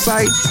your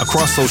website,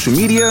 across social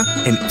media,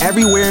 and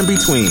everywhere in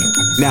between.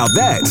 Now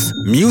that's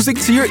music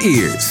to your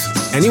ears.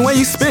 Any way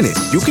you spin it,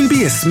 you can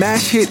be a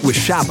smash hit with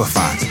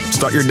Shopify.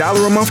 Start your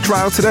 $1 a month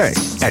trial today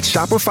at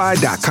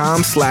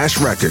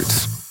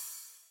shopify.com/records.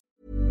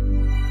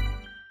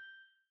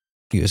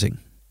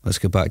 Let's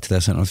go back to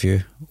this interview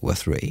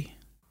with Ray.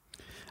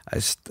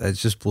 It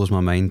just blows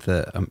my mind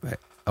that it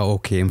all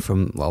came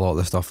from a lot of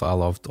the stuff that I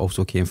loved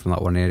also came from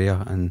that one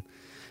area. And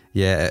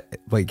yeah,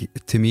 like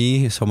to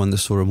me, someone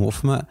that's so remote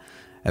from it,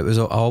 I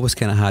always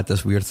kind of had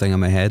this weird thing in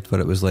my head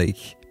where it was like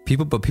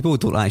people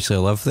don't actually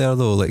live there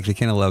though. Like they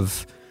kind of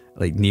live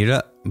like near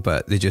it,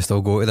 but they just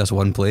all go to this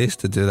one place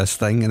to do this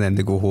thing and then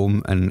they go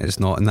home and it's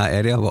not in that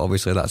area. But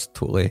obviously that's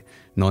totally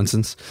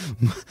nonsense.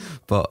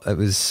 But it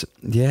was,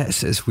 yeah,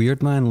 it's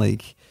weird, man.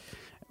 Like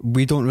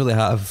we don't really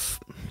have,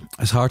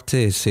 it's hard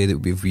to say that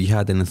we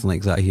had anything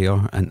like that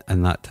here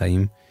in that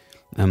time.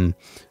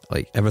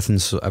 Like everything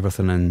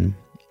in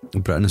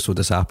Britain is so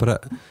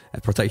disparate,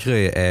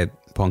 particularly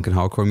punk and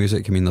hardcore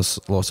music. I mean, there's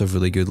lots of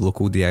really good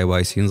local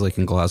DIY scenes like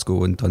in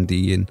Glasgow and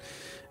Dundee and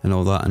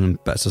all that,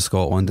 and bits of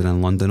Scotland and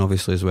in London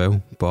obviously as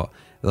well. But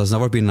there's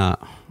never been that.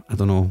 I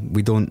don't know.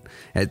 I don't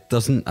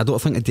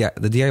think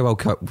the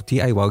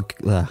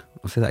DIY.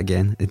 I'll say that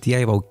again. The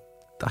DIY.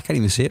 I can't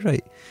even say it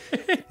right.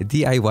 The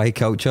DIY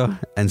culture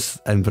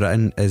in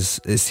Britain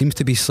it seems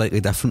to be slightly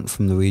different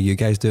from the way you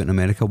guys do it in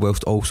America,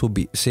 whilst also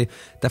say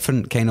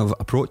different kind of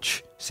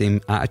approach,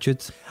 same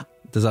attitude.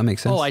 Does that make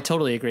sense? Oh, I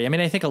totally agree. I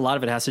mean, I think a lot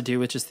of it has to do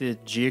with just the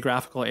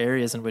geographical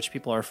areas in which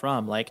people are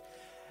from. Like,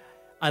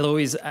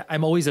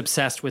 I'm always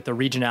obsessed with the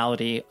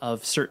regionality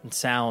of certain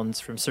sounds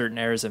from certain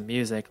eras of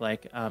music.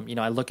 Like,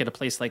 I look at a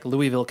place like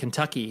Louisville,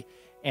 Kentucky,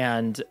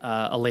 and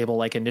a label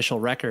like Initial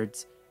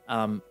Records.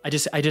 I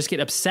just get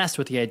obsessed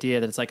with the idea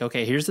that it's like,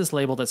 okay, here's this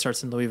label that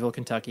starts in Louisville,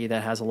 Kentucky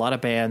that has a lot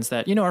of bands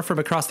that, are from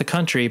across the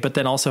country, but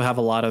then also have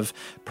a lot of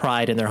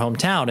pride in their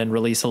hometown and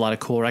release a lot of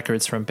cool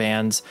records from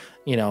bands,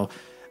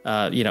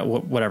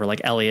 whatever,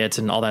 like Elliott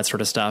and all that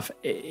sort of stuff.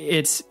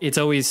 It's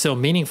always so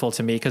meaningful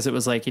to me because it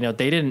was like,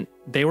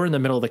 they were in the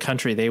middle of the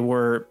country. They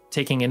were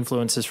taking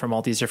influences from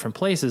all these different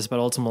places, but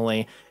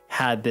ultimately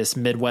had this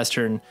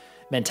Midwestern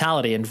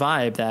mentality and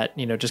vibe that,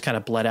 you know, just kind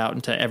of bled out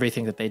into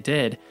everything that they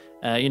did.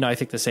 You know, I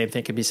think the same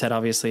thing could be said,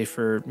 obviously,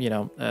 for, you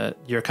know,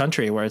 your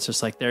country, where it's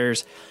just like I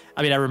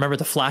remember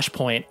the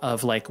flashpoint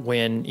of like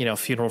when, you know,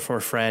 Funeral for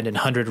a Friend and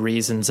 100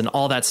 Reasons and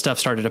all that stuff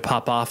started to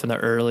pop off in the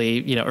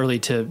early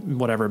to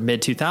whatever,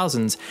 mid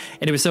 2000s.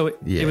 And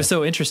it was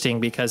so interesting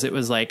because it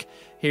was like,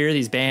 here are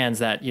these bands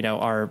that, you know,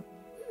 are,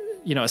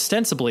 you know,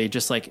 ostensibly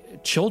just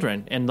like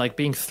children and like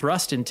being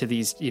thrust into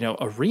these, you know,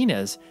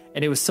 arenas.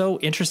 And it was so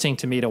interesting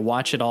to me to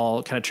watch it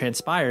all kind of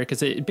transpire,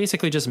 because it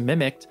basically just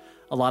mimicked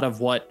a lot of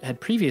what had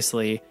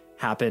previously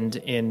happened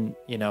in,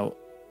 you know,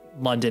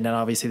 London and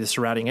obviously the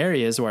surrounding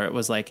areas, where it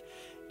was like,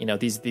 you know,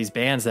 these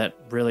bands that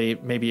really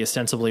maybe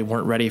ostensibly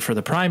weren't ready for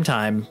the prime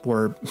time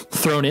were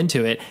thrown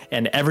into it,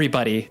 and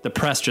everybody, the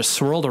press, just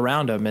swirled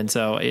around them. And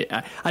so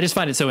I just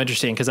find it so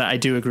interesting, because I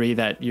do agree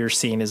that your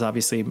scene is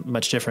obviously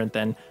much different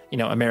than, you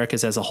know,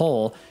 America's as a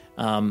whole.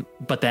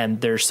 But then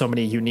there's so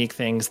many unique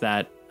things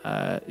that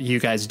you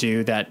guys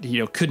do that, you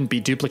know, couldn't be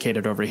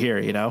duplicated over here,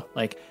 you know,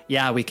 like,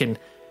 yeah, we can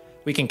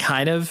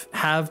kind of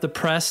have the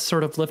press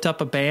sort of lift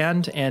up a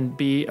band and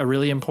be a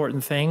really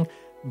important thing,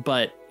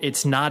 but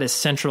it's not as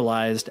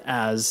centralized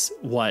as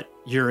what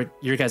your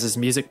guys'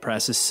 music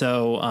press is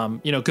so,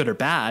 you know, good or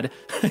bad,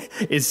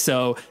 is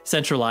so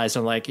centralized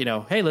on, like, you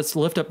know, hey, let's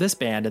lift up this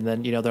band. And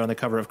then, you know, they're on the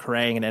cover of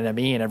Kerrang and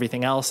NME and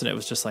everything else. And it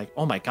was just like,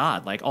 oh my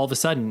God, like all of a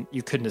sudden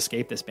you couldn't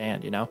escape this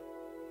band, you know?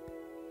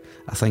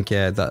 I think,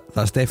 yeah,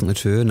 that's definitely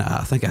true, and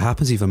I think it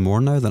happens even more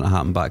now than it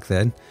happened back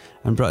then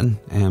in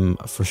Britain,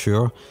 for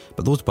sure.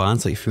 But those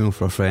bands like Funeral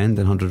for a Friend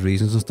and 100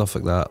 Reasons and stuff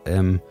like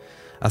that,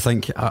 I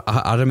think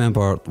I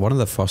remember one of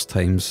the first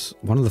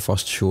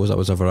shows I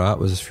was ever at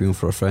was Funeral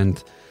for a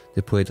Friend.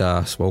 They played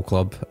a small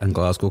club in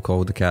Glasgow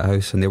called the Cat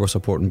House, and they were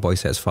supporting Boy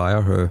Sets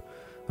Fire, who are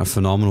a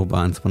phenomenal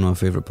band, one of my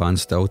favourite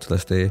bands still to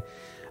this day.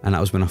 And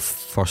that was when I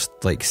first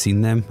like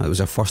seen them. It was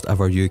their first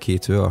ever UK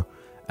tour,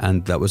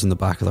 and that was in the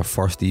back of their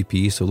first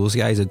EP. So those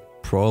guys had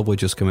probably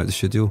just come out of the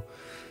studio,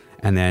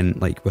 and then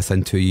like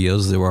within 2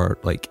 years they were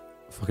like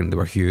they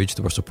were huge.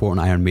 They were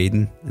supporting Iron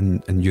Maiden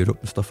in Europe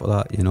and stuff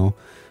like that, you know.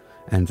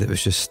 And it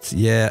was just,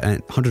 yeah,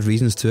 and 100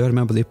 Reasons too. I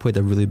remember they played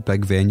a really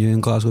big venue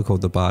in Glasgow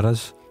called the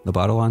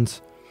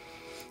Barrowlands,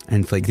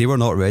 and like they were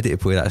not ready to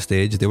play that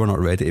stage. They were not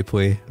ready to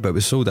play, but it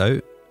was sold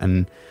out.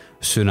 And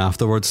soon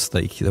afterwards,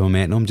 like the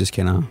momentum just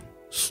kind of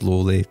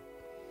slowly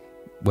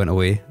went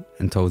away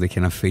until they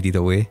kind of faded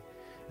away.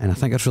 And I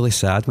think it's really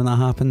sad when that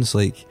happens.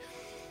 Like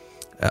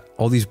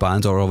all these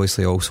bands are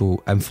obviously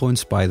also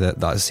influenced by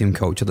that same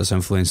culture that's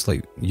influenced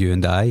like you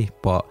and I,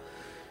 but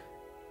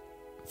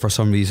for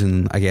some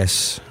reason, I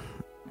guess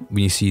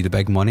when you see the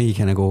big money, you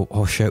kind of go,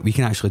 oh shit, we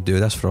can actually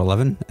do this for a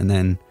living. And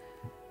then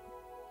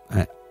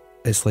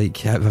it's like,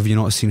 have you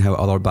not seen how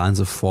other bands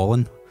have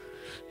fallen,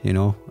 you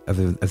know,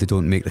 if they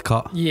don't make the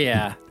cut?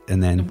 Yeah.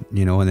 And then,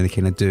 you know, and then they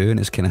kind of do, and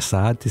it's kind of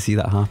sad to see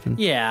that happen.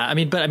 Yeah,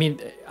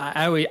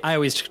 I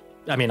always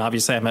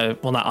obviously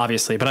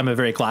I'm a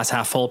very glass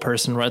half full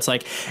person, where it's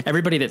like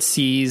everybody that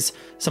sees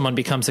someone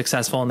become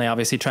successful and they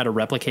obviously try to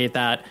replicate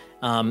that,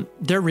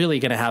 they're really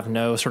going to have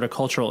no sort of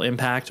cultural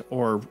impact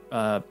or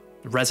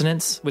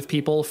resonance with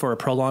people for a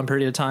prolonged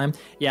period of time.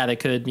 Yeah, they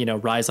could, you know,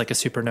 rise like a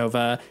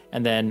supernova,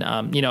 and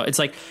then, you know, it's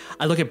like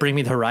I look at Bring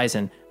Me the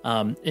Horizon.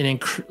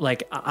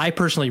 Like I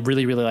personally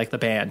really, really like the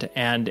band,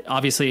 and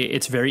obviously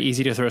it's very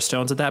easy to throw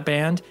stones at that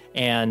band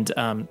and,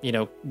 you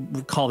know,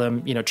 call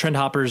them, you know, trend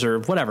hoppers or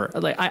whatever.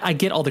 Like I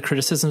get all the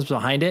criticisms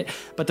behind it,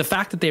 but the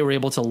fact that they were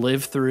able to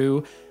live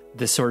through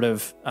the sort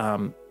of,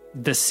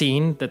 the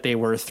scene that they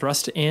were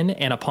thrust in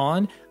and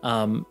upon,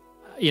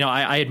 you know,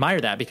 I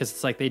admire that, because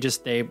it's like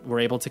they were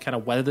able to kind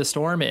of weather the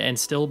storm and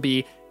still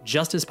be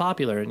just as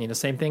popular. And, you know,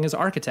 same thing as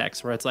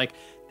Architects, where it's like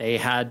they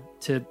had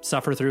to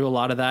suffer through a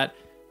lot of that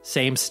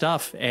same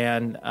stuff.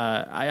 And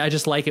I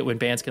just like it when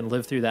bands can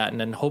live through that, and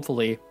then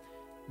hopefully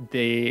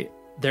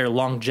their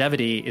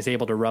longevity is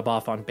able to rub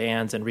off on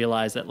bands and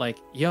realize that, like,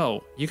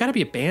 yo, you got to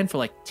be a band for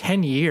like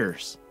 10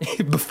 years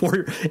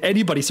before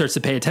anybody starts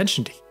to pay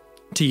attention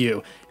to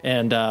you.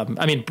 And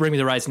Bring Me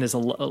the Horizon is a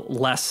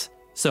less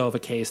so of a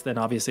case than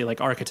obviously like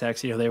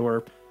Architects. You know, they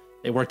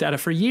worked at it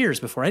for years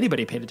before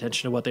anybody paid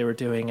attention to what they were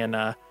doing,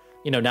 and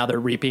you know, now they're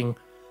reaping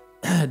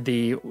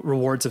the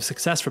rewards of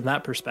success from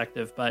that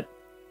perspective. But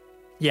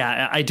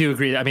yeah, I do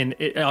agree. I mean,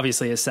 it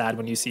obviously is sad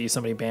when you see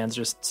so many bands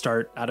just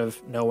start out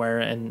of nowhere,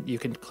 and you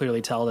can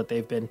clearly tell that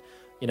they've been,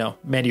 you know,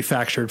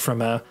 manufactured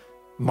from a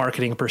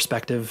marketing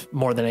perspective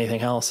more than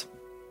anything else.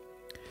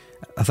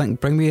 I think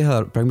Bring Me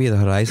the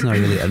Horizon are a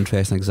really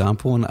interesting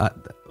example, and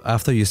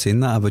after you saying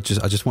that,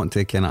 I just want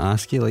to kind of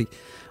ask you, like,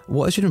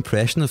 what is your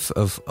impression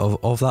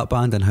of that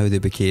band and how they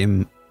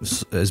became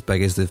as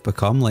big as they've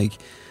become? Like,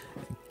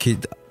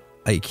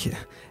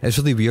 it's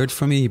really weird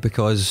for me,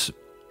 because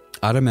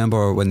I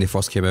remember when they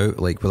first came out,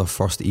 like with their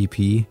first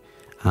EP,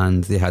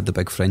 and they had the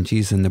big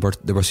fringes, and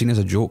they were seen as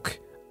a joke,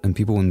 and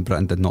people in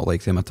Britain did not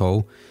like them at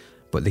all.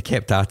 But they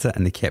kept at it,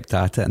 and they kept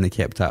at it, and they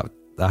kept at it.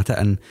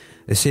 And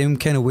the same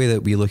kind of way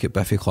that we look at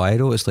Biffy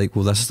Clyro, it's like,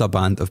 well, this is a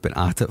band that have been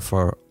at it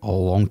for a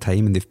long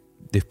time, and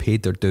they've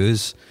paid their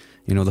dues,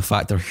 You know, the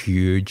fact they're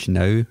huge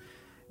now,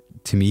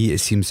 to me,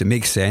 it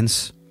makes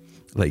sense.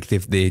 Like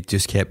they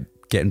just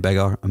kept getting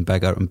bigger and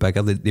bigger and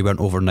bigger. They weren't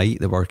overnight.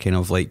 They were kind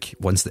of like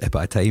one step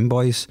at a time,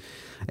 boys.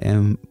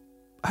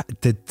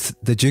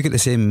 Did you get the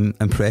same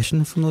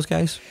impression from those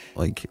guys,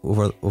 like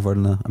over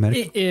in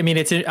America? I mean,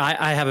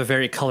 I have a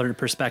very colored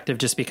perspective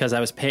just because I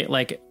was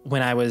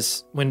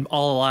when a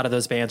lot of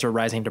those bands were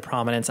rising to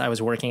prominence. I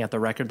was working at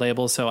the record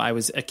label, so I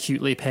was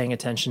acutely paying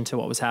attention to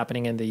what was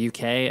happening in the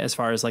UK as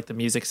far as like the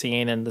music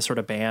scene and the sort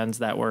of bands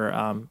that were,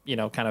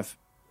 kind of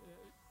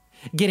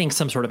getting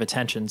some sort of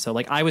attention. So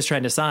like I was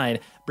trying to sign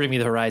Bring Me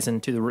the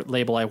Horizon to the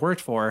label I worked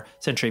for,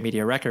 Century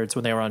Media Records,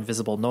 when they were on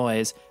Visible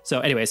Noise.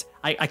 So anyways,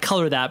 I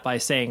color that by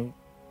saying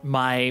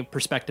my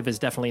perspective is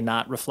definitely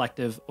not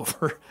reflective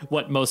over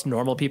what most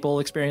normal people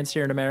experience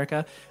here in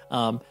America.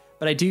 But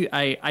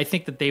I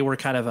think that they were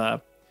kind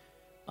of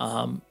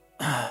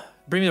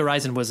Bring Me the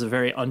Horizon was a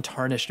very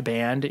untarnished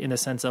band in the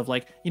sense of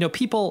like,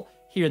 people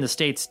here in the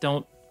States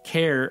don't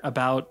care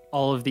about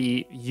all of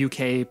the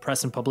UK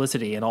press and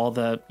publicity and all of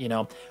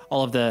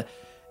the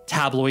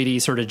tabloidy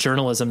sort of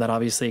journalism that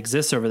obviously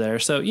exists over there.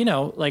 So,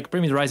 like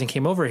Bring Me the Horizon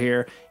came over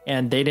here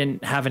and they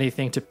didn't have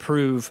anything to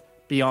prove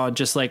beyond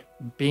just like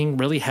being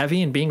really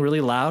heavy and being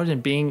really loud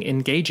and being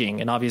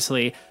engaging. And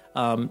obviously,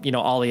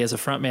 Ollie as a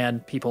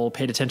frontman, people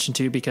paid attention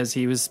to because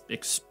he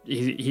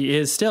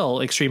is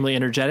still extremely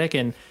energetic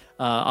and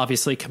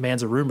obviously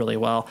commands a room really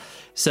well.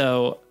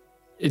 So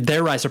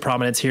their rise to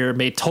prominence here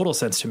made total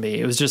sense to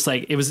me. It was just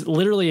like, it was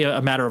literally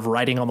a matter of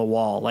writing on the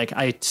wall. Like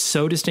I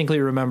so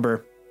distinctly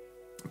remember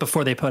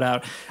before they put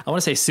out, I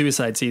want to say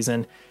Suicide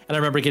Season. And I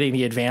remember getting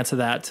the advance of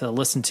that to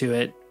listen to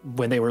it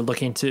when they were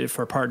looking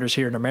for partners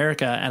here in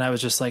America. And I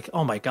was just like,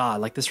 oh my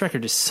God, like this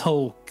record is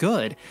so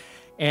good.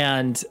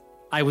 And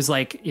I was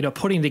like,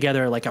 putting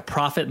together like a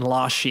profit and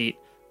loss sheet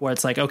where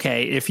it's like,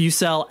 okay, if you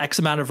sell X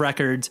amount of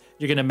records,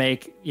 you're going to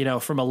make,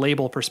 from a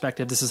label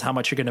perspective, this is how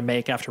much you're going to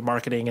make after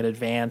marketing in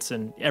advance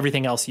and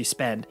everything else you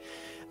spend.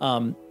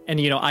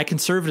 I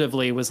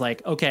conservatively was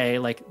like, okay,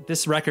 like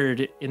this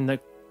record in the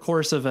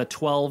course of a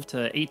 12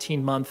 to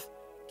 18 month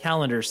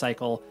calendar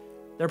cycle,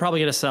 they're probably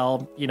going to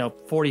sell,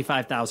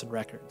 45,000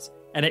 records.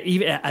 And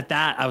even at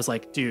that, I was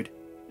like, dude,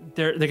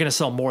 they're going to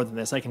sell more than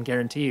this. I can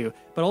guarantee you.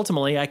 But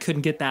ultimately I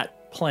couldn't get that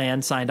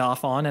plan signed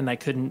off on and I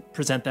couldn't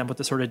present them with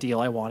the sort of deal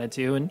I wanted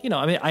to. And,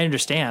 I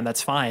understand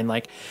that's fine.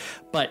 Like,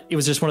 but it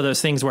was just one of those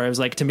things where it was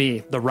like, to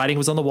me, the writing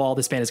was on the wall.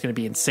 This band is going to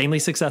be insanely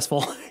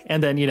successful.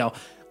 And then,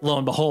 lo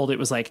and behold, it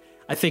was like,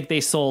 I think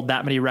they sold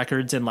that many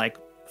records in like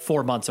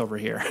 4 months over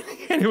here.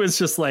 And it was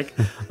just like,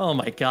 oh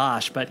my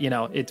gosh. But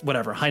it's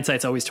whatever.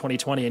 Hindsight's always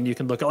 20/20 and you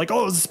can look at like,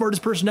 oh, it's the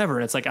smartest person ever.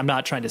 And it's like, I'm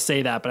not trying to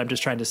say that, but I'm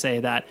just trying to say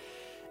that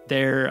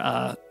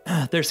their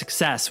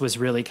success was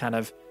really kind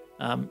of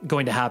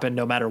going to happen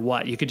no matter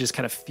what. You could just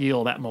kind of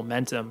feel that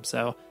momentum.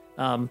 So,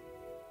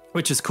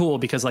 which is cool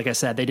because like I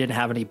said, they didn't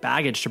have any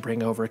baggage to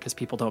bring over because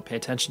people don't pay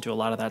attention to a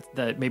lot of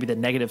that, maybe the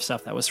negative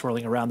stuff that was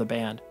swirling around the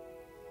band.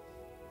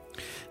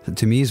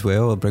 To me as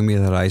well, Bring Me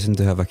the Horizon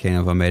to have a kind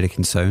of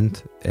American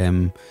sound.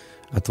 I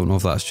don't know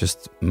if that's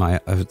just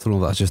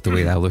the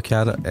way that I look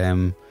at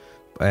it.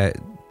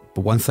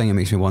 But one thing that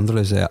makes me wonder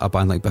is a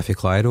band like Biffy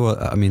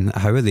Clyro. I mean,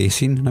 how are they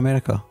seen in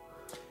America?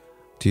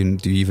 Do you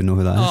even know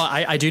who that is? Oh,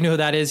 I do know who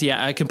that is.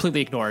 Yeah, I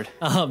completely ignored.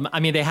 I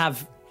mean,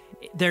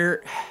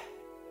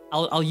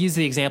 I'll use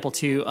the example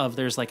too of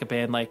there's like a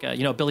band like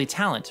Billy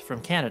Talent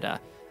from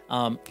Canada.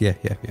 Yeah.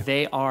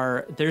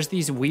 There's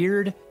these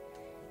weird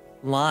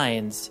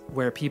lines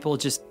where people it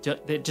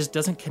just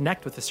doesn't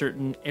connect with a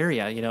certain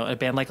area. A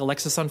band like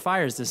Alexis on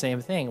Fire is the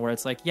same thing where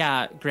it's like,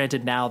 yeah,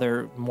 granted now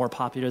they're more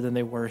popular than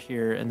they were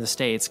here in the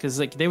States because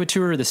like they would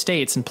tour the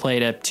States and play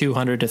to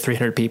 200 to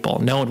 300 people.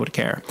 No one would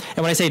care. And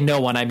when I say no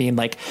one, I mean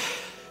like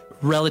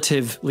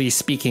relatively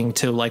speaking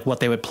to like what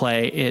they would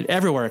play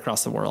everywhere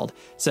across the world.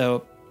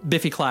 So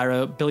Biffy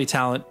Clyro, Billy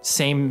Talent,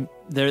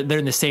 they're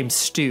in the same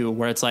stew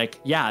where it's like,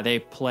 yeah, they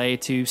play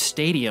to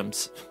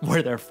stadiums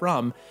where they're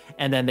from.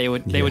 And then they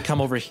would come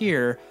over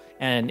here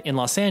and in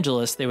Los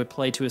Angeles, they would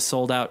play to a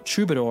sold out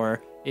Troubadour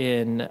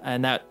and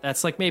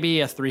that's like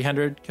maybe a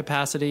 300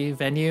 capacity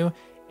venue.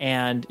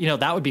 And,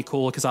 that would be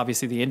cool because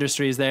obviously the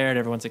industry is there and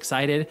everyone's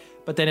excited.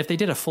 But then if they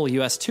did a full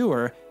US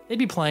tour, they'd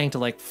be playing to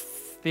like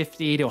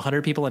 50 to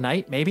 100 people a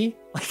night, maybe.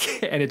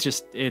 And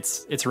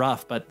it's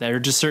rough, but there are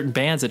just certain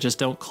bands that just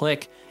don't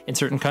click in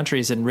certain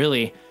countries. And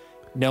really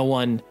no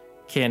one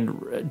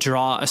can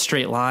draw a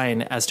straight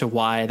line as to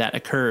why that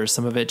occurs.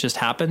 Some of it just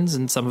happens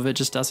and some of it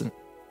just doesn't.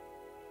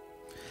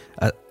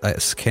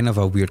 It's kind of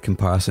a weird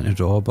comparison to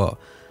draw, but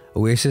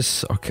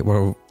Oasis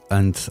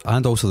and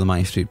also the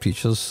Manic Street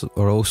Preachers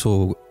are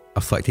also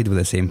afflicted with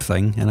the same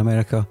thing in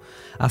America.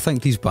 I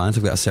think these bands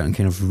have got a certain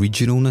kind of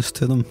regionalness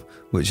to them,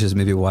 which is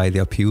maybe why they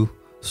appeal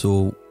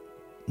so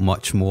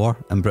much more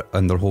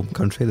in their home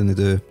country than they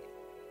do,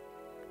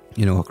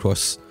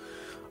 across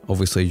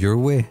obviously your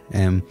way.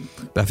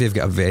 But if you've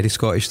got a very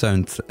Scottish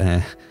sound,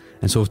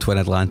 And so Twin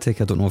Atlantic.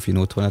 I don't know if you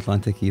know Twin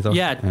Atlantic either.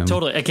 Yeah,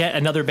 totally. Again,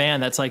 another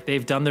band that's like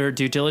they've done their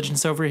due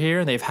diligence over here,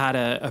 and they've had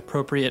a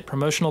appropriate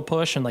promotional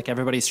push, and like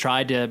everybody's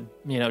tried to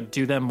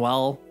do them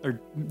well or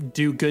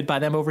do good by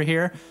them over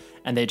here,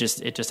 and it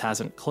just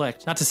hasn't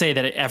clicked. Not to say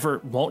that it ever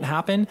won't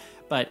happen,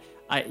 but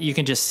you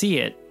can just see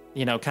it,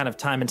 kind of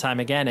time and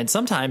time again. And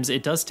sometimes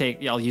it does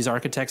take. I'll use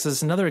Architects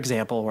as another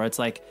example where it's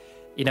like,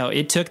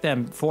 it took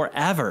them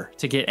forever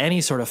to get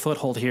any sort of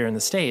foothold here in the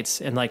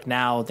States. And like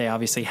now they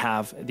obviously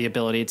have the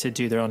ability to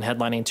do their own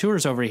headlining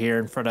tours over here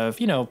in front of,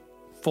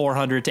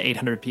 400 to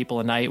 800 people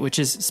a night, which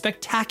is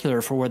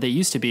spectacular for where they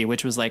used to be,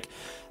 which was like,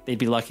 they'd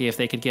be lucky if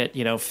they could get,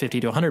 50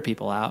 to 100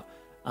 people out.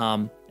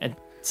 And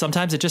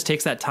sometimes it just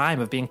takes that time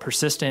of being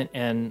persistent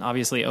and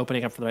obviously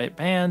opening up for the right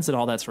bands and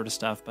all that sort of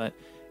stuff. But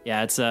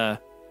yeah,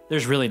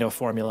 there's really no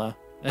formula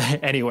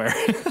anywhere.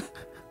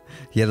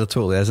 Yeah, there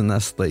totally isn't.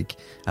 This like,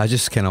 I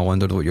just kind of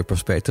wondered what your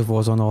perspective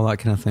was on all that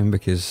kind of thing,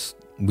 because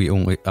I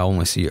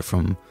only see it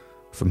from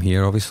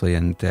here, obviously,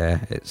 and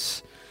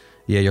it's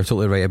you're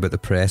totally right about the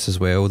press as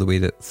well. The way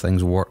that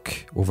things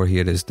work over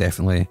here is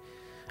definitely,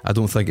 I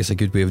don't think it's a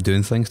good way of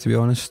doing things, to be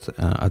honest.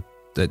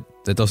 It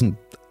doesn't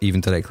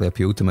even directly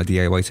appeal to my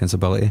DIY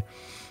sensibility.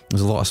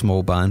 There's a lot of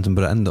small bands in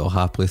Britain that'll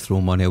happily throw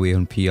money away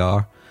on PR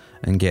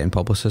and getting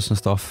publicists and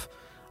stuff,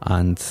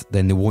 and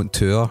then they won't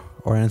tour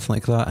or anything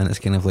like that, and it's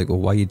kind of like, well,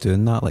 why are you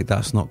doing that? Like,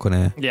 that's not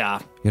gonna.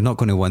 Yeah. You're not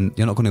gonna win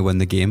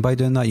the game by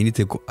doing that. You need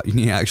to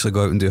actually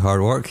go out and do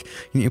hard work.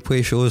 You need to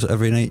play shows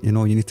every night. You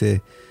need to.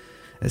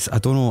 I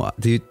don't know.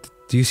 Do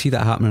you see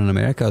that happening in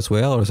America as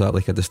well, or is that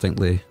like a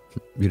distinctly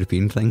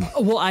European thing?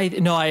 Well, I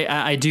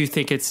do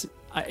think it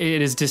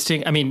is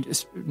distinct. I mean,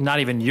 not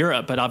even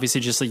Europe, but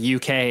obviously just the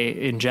UK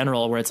in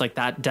general, where it's like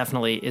that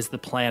definitely is the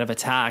plan of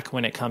attack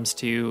when it comes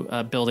to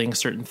building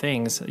certain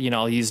things.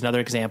 I'll use another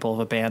example of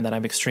a band that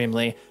I'm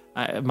extremely.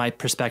 My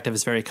perspective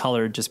is very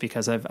colored just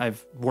because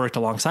I've worked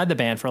alongside the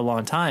band for a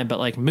long time, but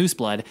like Moose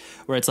Blood,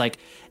 where it's like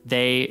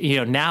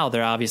they, now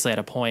they're obviously at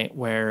a point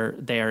where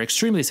they are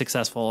extremely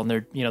successful, and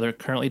they're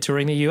currently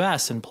touring the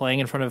US and playing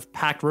in front of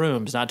packed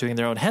rooms, not doing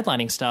their own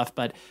headlining stuff,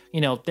 but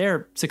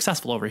they're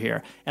successful over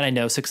here, and I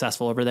know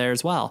successful over there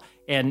as well.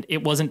 And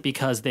it wasn't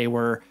because they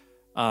were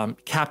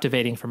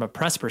captivating from a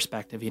press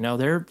perspective.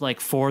 They're like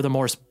four of the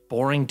most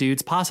boring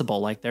dudes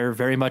possible. Like they're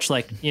very much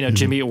like,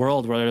 Jimmy Eat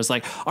World, where there's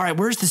like, all right,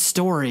 where's the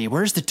story?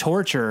 Where's the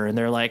torture? And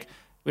they're like,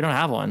 we don't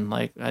have one.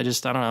 Like, I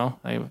don't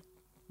know.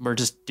 We're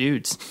just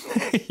dudes,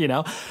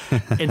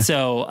 And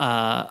so,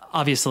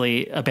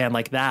 obviously a band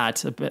like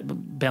that, a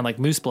band like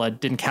Moose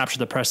Blood didn't capture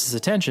the press's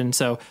attention.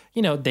 So,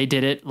 they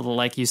did it,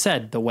 like you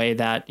said, the way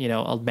that,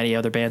 many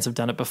other bands have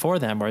done it before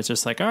them, where it's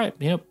just like, all right,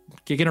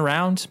 gigging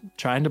around,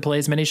 trying to play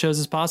as many shows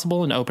as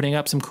possible and opening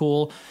up some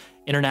cool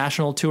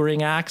international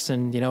touring acts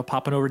and,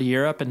 popping over to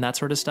Europe and that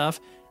sort of stuff.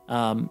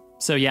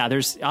 So yeah,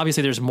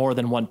 there's more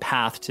than one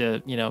path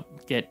to,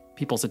 get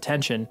people's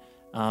attention.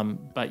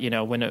 But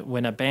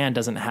when a band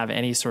doesn't have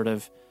any sort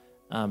of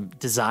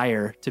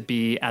desire to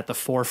be at the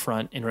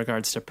forefront in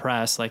regards to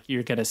press, like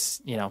you're gonna,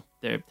 it's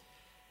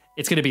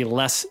going to be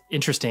less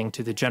interesting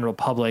to the general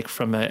public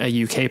from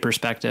a UK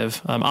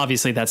perspective.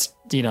 Obviously, that's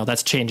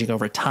changing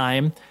over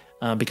time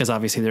because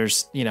obviously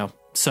there's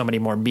so many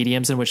more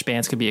mediums in which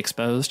bands can be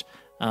exposed.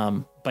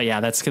 But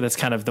yeah, that's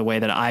kind of the way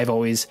that I've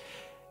always.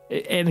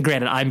 And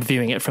granted, I'm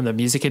viewing it from the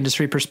music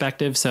industry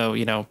perspective. So,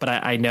 but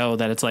I know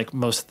that it's like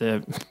most of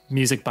the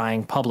music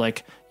buying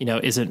public,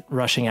 isn't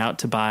rushing out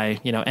to buy,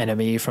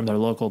 NME from their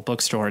local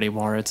bookstore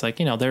anymore. It's like,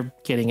 they're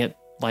getting it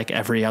like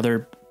every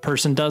other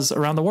person does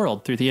around the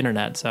world through the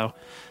internet. So,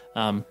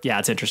 yeah,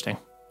 it's interesting.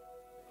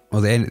 Well,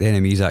 the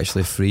NME is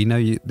actually free now.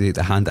 They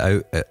hand it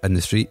out in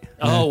the street.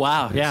 Oh,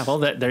 wow. Yeah. Well,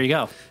 there you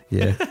go.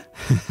 Yeah.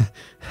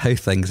 How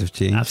things have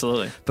changed.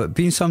 Absolutely. But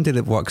being somebody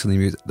that works in the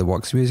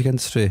music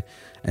industry,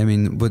 I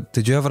mean,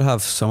 did you ever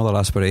have similar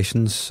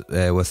aspirations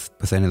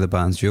with any of the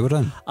bands you were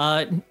in?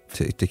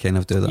 To kind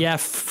of do that? Yeah.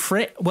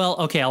 Well,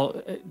 okay.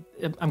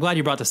 I'm glad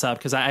you brought this up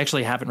because I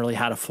actually haven't really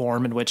had a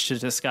forum in which to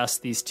discuss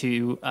these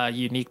two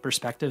unique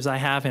perspectives I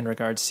have in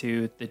regards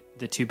to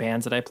the two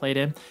bands that I played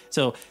in.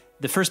 So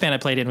the first band I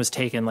played in was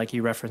Taken, like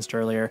you referenced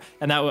earlier,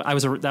 and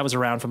that was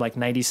around from like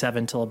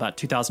 97 till about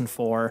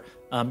 2004.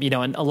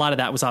 And a lot of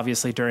that was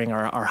obviously during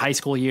our high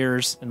school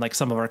years and like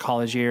some of our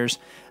college years.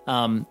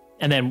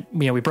 And then,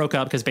 we broke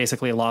up because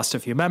basically lost a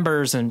few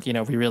members and,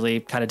 we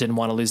really kind of didn't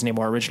want to lose any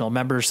more original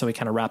members. So we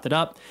kind of wrapped it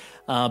up.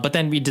 But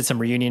then we did some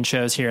reunion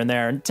shows here and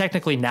there. And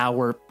technically now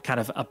we're kind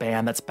of a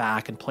band that's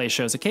back and plays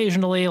shows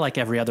occasionally, like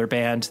every other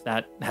band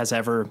that has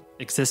ever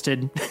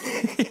existed.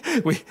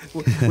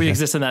 we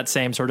exist in that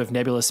same sort of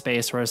nebulous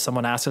space where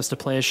someone asks us to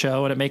play a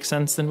show and it makes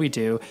sense, then we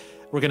do.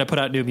 We're going to put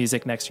out new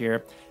music next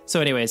year.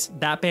 So anyways,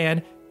 that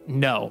band...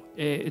 No,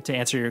 to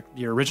answer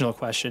your original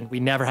question,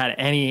 we never had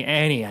any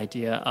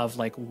idea of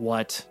like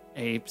what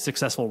a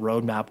successful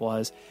roadmap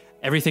was.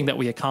 Everything that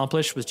we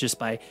accomplished was just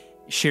by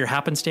sheer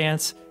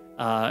happenstance,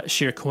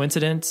 sheer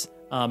coincidence.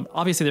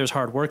 Obviously, there's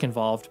hard work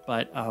involved,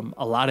 but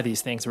a lot of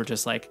these things were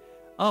just like,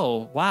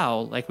 oh, wow,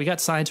 like we got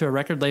signed to a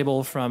record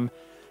label from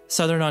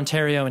Southern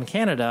Ontario in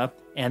Canada.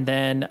 And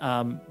then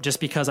just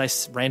because I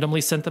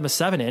randomly sent them a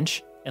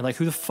 7-inch, and like,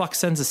 who the fuck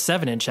sends a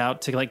 7-inch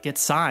out to like get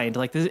signed?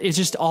 Like, it's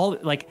just all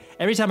like,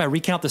 every time I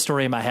recount the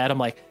story in my head, I'm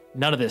like,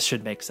 none of this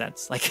should make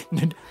sense. Like,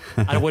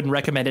 I wouldn't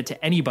recommend it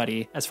to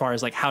anybody as far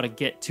as like how to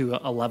get to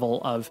a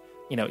level of,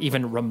 you know,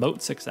 even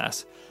remote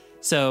success.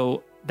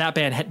 So that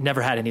band had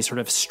never had any sort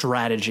of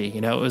strategy.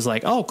 You know, it was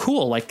like, oh,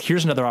 cool. Like,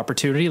 here's another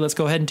opportunity. Let's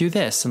go ahead and do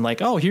this. And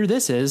like, oh, here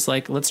this is.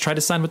 Like, let's try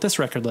to sign with this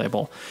record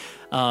label.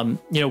 You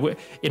know,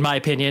 in my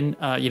opinion,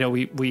 you know,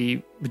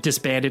 we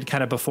disbanded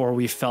kind of before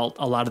we felt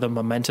a lot of the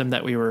momentum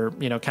that we were,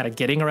 you know, kind of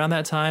getting around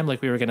that time.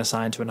 Like, we were going to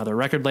sign to another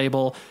record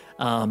label,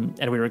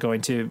 and we were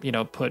going to, you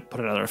know, put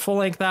another full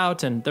length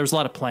out. And there was a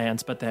lot of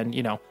plans, but then,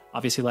 you know,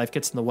 obviously life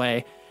gets in the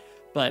way.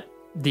 But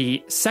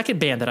the second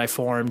band that I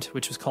formed,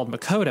 which was called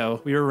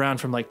Makoto, we were around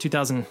from like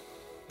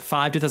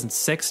 2005,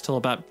 2006 till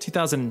about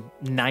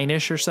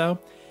 2009-ish or so.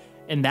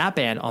 And that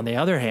band, on the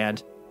other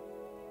hand,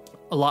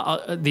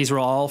 these were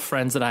all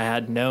friends that I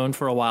had known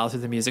for a while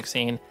through the music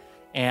scene.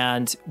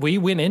 And we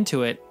went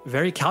into it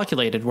very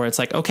calculated, where it's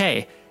like,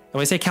 okay, and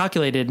when I say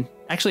calculated,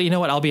 actually, you know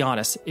what? I'll be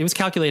honest. It was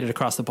calculated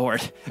across the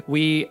board.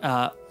 We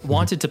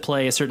wanted to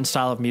play a certain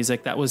style of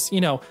music that was,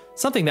 you know,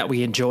 something that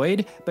we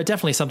enjoyed, but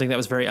definitely something that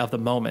was very of the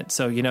moment.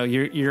 So, you know,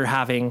 you're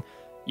having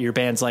your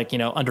bands like, you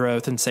know, Under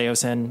Oath and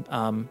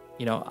Seosin.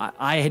 You know,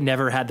 I had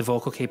never had the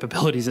vocal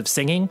capabilities of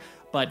singing,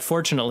 but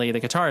fortunately,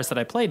 the guitarist that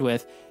I played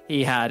with,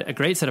 he had a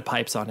great set of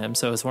pipes on him.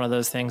 So it was one of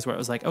those things where it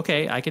was like,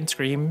 okay, I can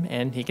scream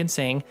and he can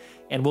sing.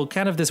 And we'll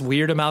kind of this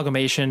weird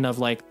amalgamation of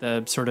like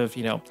the sort of,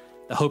 you know,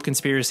 the Hope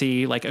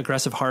Conspiracy, like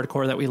aggressive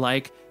hardcore that we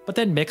like, but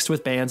then mixed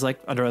with bands like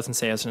Under Oath and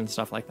Seosin and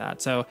stuff like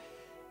that. So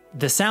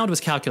the sound was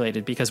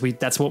calculated because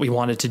that's what we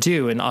wanted to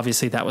do. And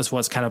obviously that was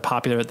what's kind of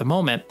popular at the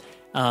moment.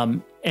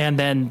 And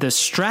then the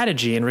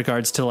strategy in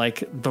regards to like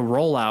the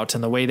rollout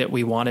and the way that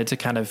we wanted to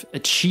kind of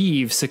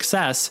achieve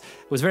success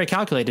was very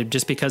calculated,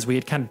 just because we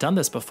had kind of done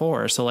this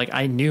before. So like,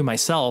 I knew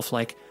myself,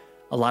 like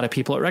a lot of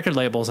people at record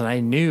labels, and I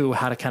knew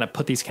how to kind of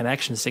put these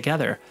connections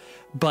together.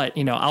 But,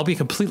 you know, I'll be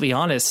completely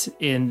honest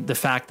in the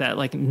fact that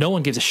like no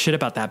one gives a shit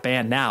about that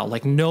band now.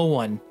 Like no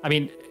one, I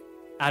mean,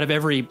 out of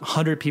every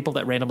 100 people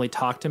that randomly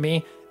talk to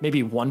me,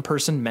 maybe one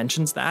person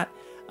mentions that.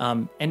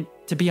 And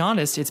to be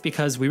honest, it's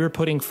because we were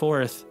putting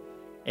forth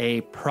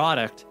a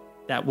product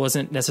that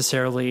wasn't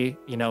necessarily,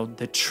 you know,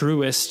 the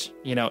truest,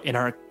 you know, in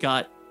our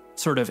gut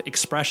sort of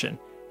expression.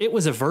 It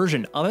was a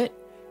version of it,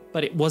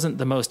 but it wasn't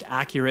the most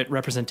accurate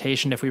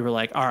representation. If we were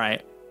like, all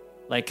right,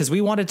 like, cause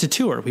we wanted to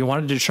tour, we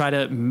wanted to try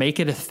to make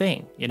it a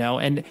thing, you know,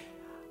 and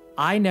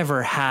I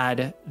never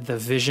had the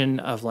vision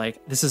of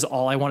like, this is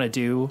all I want to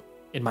do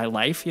in my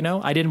life. You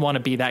know, I didn't want to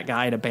be that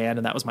guy in a band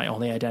and that was my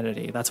only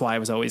identity. That's why I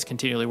was always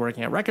continually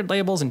working at record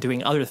labels and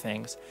doing other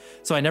things.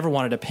 So I never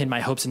wanted to pin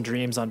my hopes and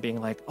dreams on being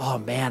like, oh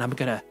man, I'm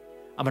going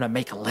to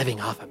make a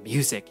living off of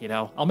music. You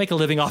know, I'll make a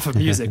living off of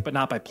music, but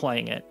not by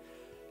playing it.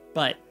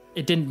 But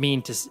it didn't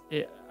mean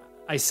to,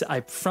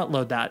 I front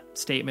load that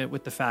statement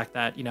with the fact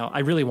that, you know, I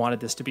really wanted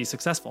this to be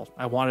successful.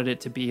 I wanted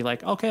it to be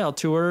like, okay, I'll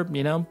tour,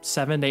 you know,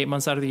 7 to 8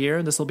 months out of the year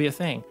and this will be a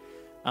thing.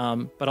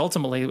 But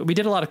ultimately we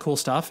did a lot of cool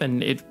stuff,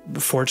 and it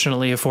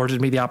fortunately afforded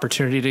me the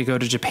opportunity to go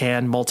to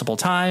Japan multiple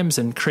times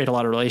and create a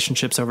lot of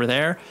relationships over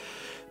there.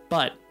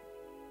 But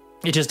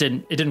it just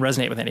didn't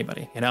resonate with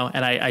anybody, you know?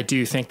 And I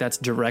do think that's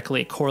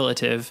directly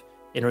correlative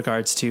in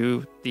regards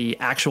to the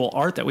actual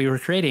art that we were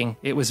creating.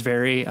 It was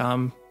very,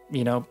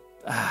 you know,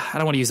 I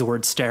don't want to use the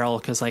word sterile,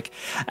 because like,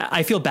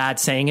 I feel bad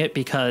saying it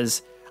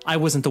because I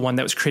wasn't the one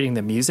that was creating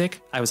the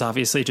music. I was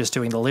obviously just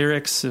doing the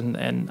lyrics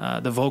and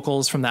the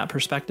vocals from that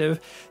perspective.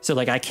 So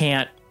like,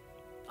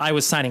 I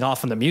was signing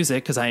off on the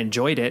music because I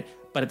enjoyed it.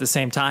 But at the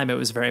same time, it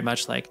was very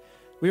much like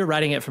we were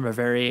writing it from a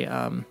very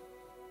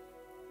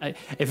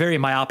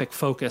myopic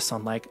focus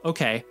on like,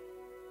 okay,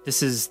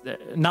 this is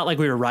not like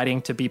we were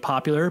writing to be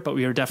popular, but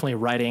we were definitely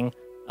writing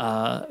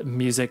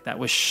music that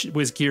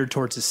was geared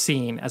towards a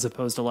scene, as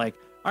opposed to like,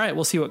 all right,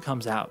 we'll see what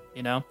comes out,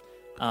 you know?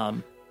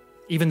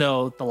 Even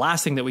though the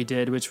last thing that we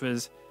did, which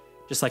was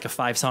just like a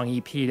 5-song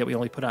EP that we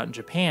only put out in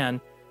Japan,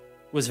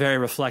 was very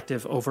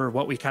reflective over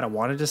what we kind of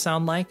wanted to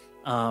sound like.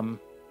 And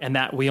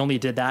that we only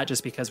did that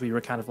just because we were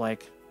kind of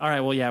like, all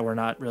right, well, yeah, we're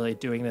not really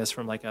doing this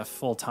from like a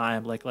full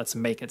time, like, let's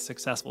make it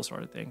successful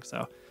sort of thing.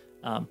 So,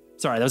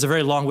 sorry, that was a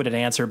very long-winded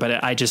answer,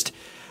 but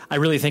I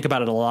really think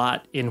about it a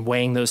lot in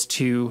weighing those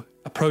two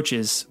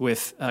approaches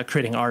with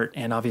creating art,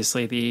 and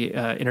obviously the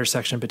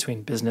intersection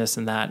between business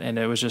and that. And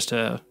it was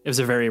a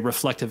very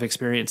reflective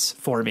experience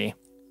for me.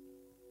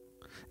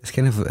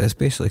 It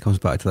basically comes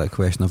back to that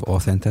question of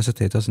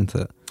authenticity, doesn't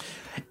it?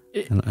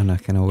 In a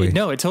kind of way.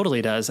 No, it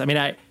totally does. I mean,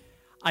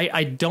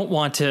 I don't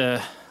want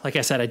to, like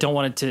I said, I don't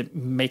want it to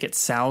make it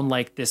sound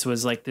like this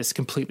was like this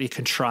completely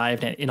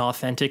contrived and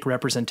inauthentic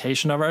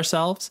representation of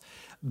ourselves,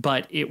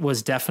 but it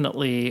was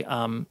definitely,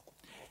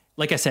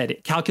 like I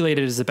said,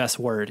 calculated is the best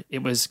word.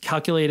 It was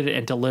calculated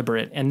and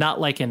deliberate, and not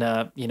like in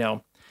a, you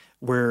know,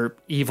 we're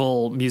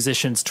evil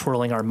musicians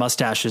twirling our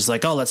mustaches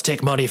like, oh, let's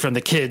take money from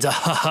the kids.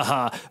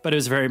 But it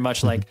was very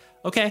much like,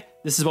 okay,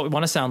 this is what we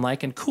want to sound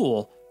like, and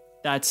cool.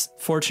 that's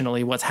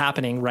fortunately what's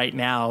happening right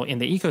now in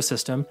the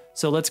ecosystem.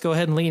 So let's go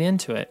ahead and lean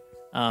into it.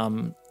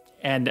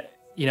 And,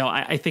 you know,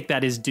 I think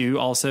that is due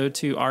also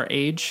to our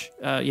age.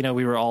 You know,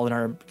 we were all in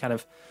our kind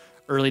of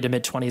early to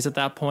mid 20s at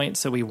that point.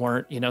 So we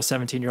weren't, you know,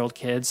 17-year-old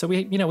kids. So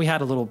we, you know, we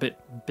had a little bit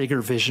bigger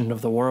vision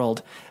of the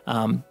world.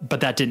 But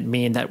that didn't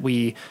mean that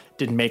we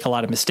didn't make a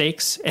lot of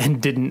mistakes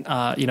and didn't,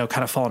 you know,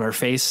 kind of fall on our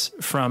face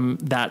from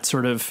that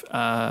sort of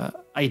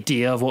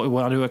idea of what we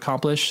wanted to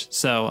accomplish.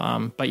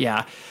 So, but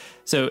yeah,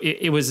 so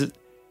it wasn't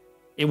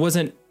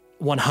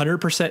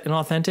 100%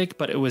 inauthentic,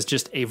 but it was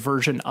just a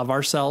version of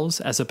ourselves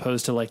as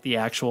opposed to like the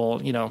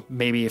actual, you know,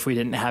 maybe if we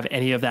didn't have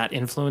any of that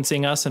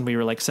influencing us and we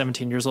were like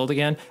 17 years old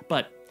again,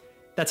 but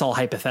that's all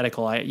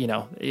hypothetical. You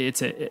know,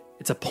 it's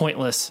a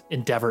pointless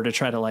endeavor to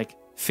try to like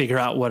figure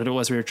out what it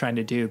was we were trying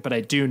to do. But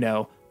I do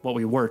know what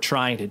we were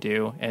trying to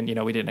do, and you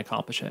know, we didn't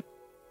accomplish it.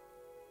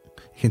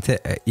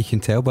 You can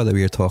tell by the way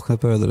you're talking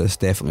about that it's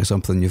definitely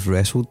something you've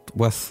wrestled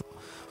with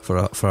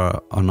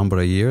for a number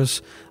of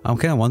years. I'm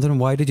kind of wondering,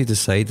 why did you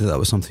decide that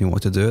was something you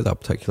wanted to do at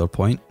that particular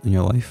point in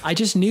your life? I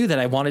just knew that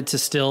I wanted to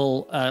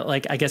still,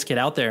 like, I guess, get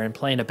out there and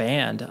play in a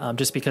band,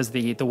 just because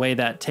the way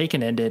that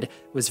Taken ended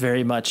was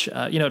very much,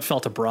 you know, it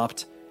felt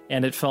abrupt,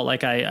 and it felt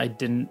like I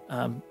didn't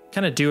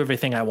kind of do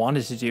everything I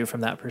wanted to do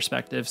from that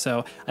perspective.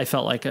 So I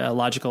felt like a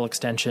logical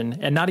extension,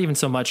 and not even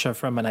so much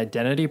from an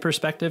identity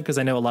perspective, because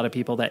I know a lot of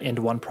people that end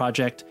one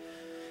project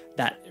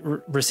that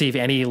receive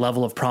any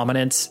level of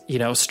prominence, you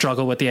know,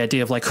 struggle with the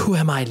idea of like, who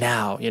am I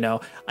now? You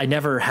know, I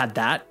never had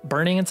that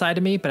burning inside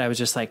of me, but I was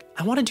just like,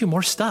 I want to do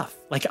more stuff.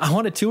 Like, I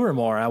want to tour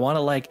more. I want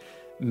to like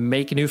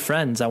make new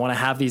friends. I want to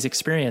have these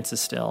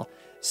experiences still.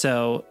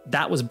 So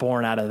that was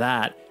born out of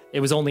that.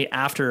 It was only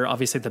after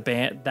obviously the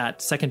band, that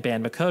second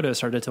band, Makoto,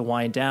 started to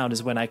wind down,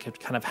 is when I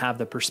could kind of have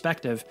the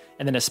perspective.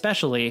 And then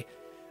especially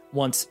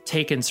once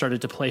Taken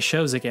started to play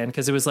shows again,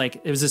 because it was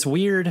this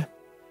weird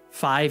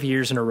 5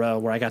 years in a row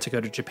where I got to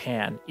go to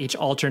Japan, each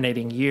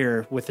alternating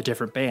year with a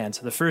different band.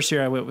 So the first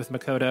year I went with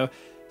Makoto,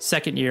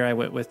 second year I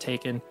went with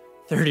Taken,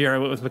 third year I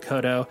went with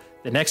Makoto,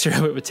 the next year I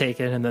went with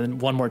Taken, and then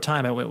one more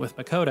time I went with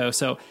Makoto.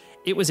 So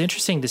it was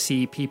interesting to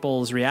see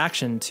people's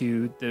reaction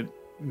to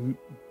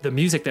the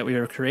music that we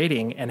were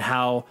creating, and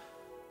how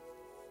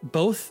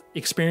both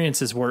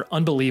experiences were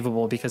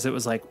unbelievable, because it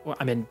was like,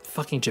 I'm in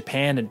fucking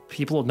Japan and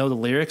people know the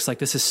lyrics. Like,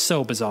 this is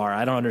so bizarre.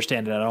 I don't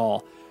understand it at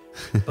all.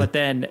 But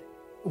then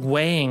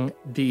weighing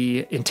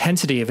the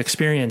intensity of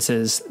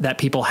experiences that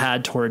people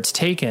had towards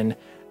Taken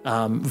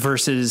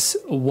versus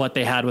what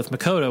they had with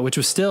Makoto, which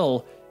was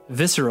still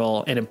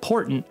visceral and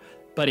important,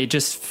 but it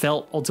just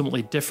felt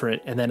ultimately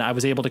different. And then I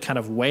was able to kind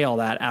of weigh all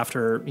that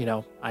after, you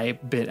know, I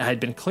had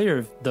been clear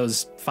of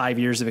those 5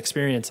 years of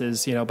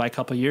experiences, you know, by a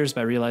couple of years,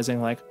 by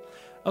realizing like,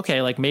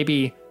 okay, like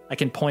maybe I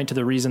can point to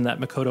the reason that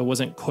Makoto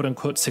wasn't quote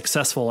unquote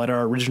successful at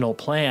our original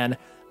plan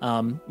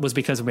was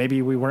because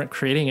maybe we weren't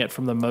creating it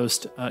from the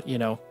most, you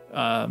know,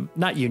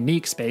 not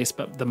unique space,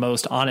 but the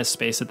most honest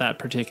space at that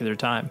particular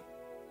time.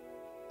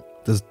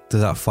 Does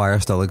that fire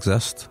still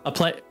exist?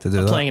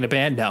 Playing in a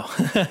band? No.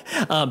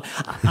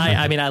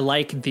 I mean, I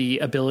like the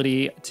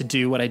ability to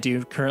do what I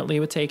do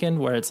currently with Taken,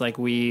 where it's like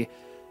we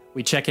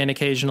check in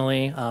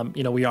occasionally.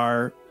 You know, we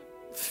are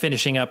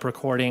finishing up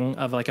recording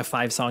of like a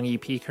 5-song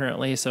EP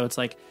currently. So it's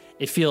like,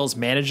 it feels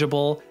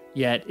manageable,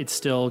 yet it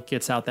still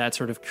gets out that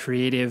sort of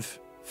creative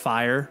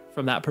fire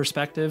from that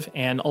perspective.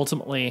 And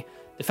ultimately,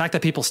 the fact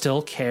that people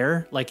still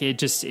care, like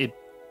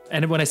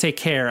and when I say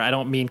care, I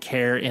don't mean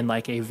care in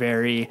like a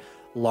very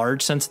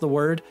large sense of the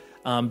word.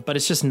 But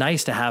it's just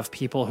nice to have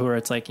people who are,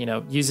 it's like, you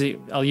know,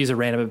 I'll use a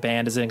random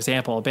band as an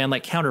example, a band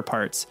like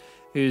Counterparts,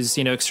 who's,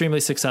 you know, extremely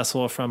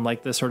successful from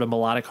like the sort of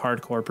melodic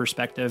hardcore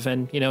perspective.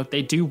 And, you know,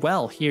 they do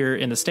well here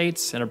in the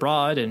States and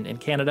abroad and in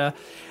Canada.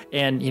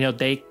 And, you know,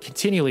 they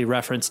continually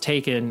reference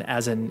Taken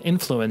as an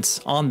influence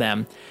on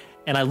them.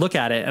 And I look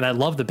at it and I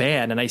love the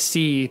band and I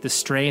see the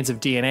strains of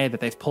DNA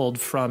that they've pulled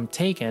from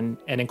Taken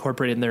and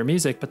incorporated in their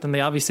music. But then they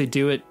obviously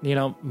do it, you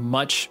know,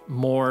 much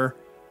more,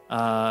 you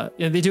know,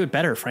 they do it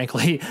better,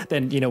 frankly,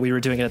 than, you know, we were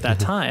doing it at that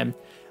time.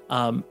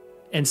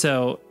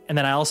 And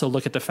then I also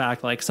look at the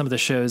fact, like some of the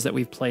shows that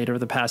we've played over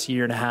the past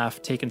year and a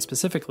half, Taken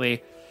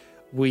specifically,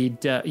 we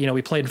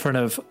played in front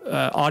of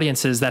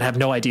audiences that have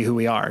no idea who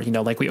we are. You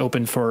know, like we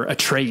opened for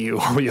Atreyu,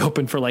 or we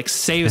opened for like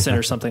Seosin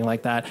or something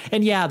like that.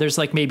 And yeah, there's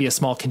like maybe a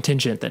small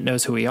contingent that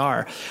knows who we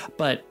are,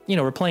 but you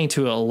know, we're playing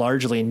to a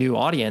largely new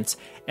audience,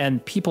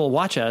 and people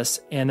watch us,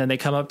 and then they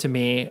come up to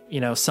me,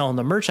 you know, selling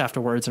the merch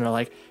afterwards, and are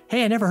like,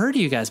 "Hey, I never heard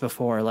of you guys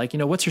before. Like, you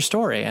know, what's your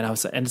story?" And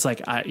it's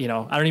like, I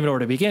don't even know where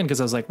to begin, because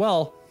I was like,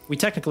 well, we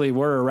technically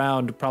were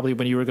around probably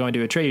when you were going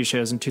to Atreyu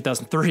shows in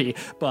 2003,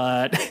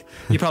 but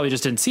you probably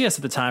just didn't see us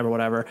at the time or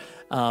whatever.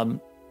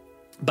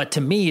 But to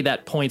me,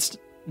 that points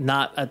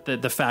not at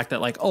the fact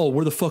that like, oh,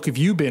 where the fuck have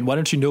you been? Why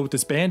don't you know what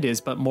this band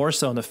is? But more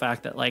so in the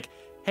fact that like,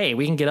 hey,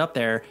 we can get up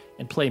there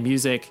and play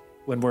music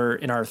when we're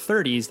in our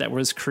 30s that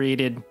was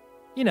created,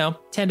 you know,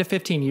 10 to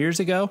 15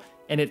 years ago,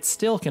 and it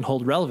still can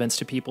hold relevance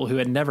to people who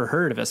had never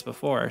heard of us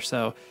before.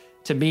 So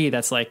to me,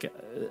 that's like...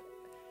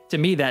 to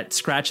me, that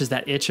scratches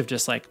that itch of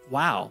just like,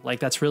 wow, like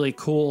that's really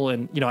cool.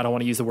 And, you know, I don't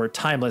want to use the word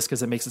timeless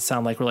because it makes it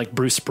sound like we're like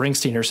Bruce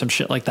Springsteen or some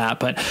shit like that.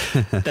 But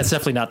that's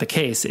definitely not the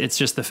case. It's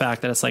just the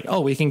fact that it's like,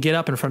 oh, we can get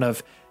up in front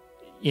of,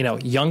 you know,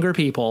 younger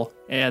people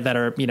that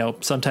are, you know,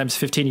 sometimes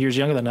 15 years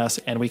younger than us,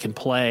 and we can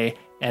play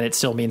and it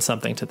still means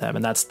something to them.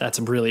 And that's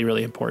really,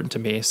 really important to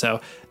me.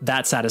 So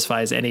that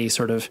satisfies any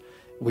sort of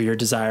weird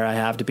desire I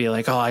have to be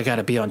like, oh, I got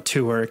to be on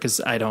tour,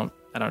 because I don't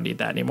need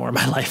that anymore in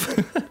my life.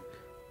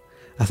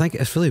 I think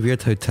it's really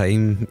weird how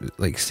time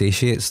like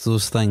satiates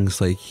those things.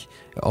 Like,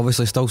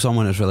 obviously still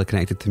someone that's really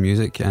connected to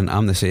music, and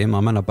I'm the same.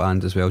 I'm in a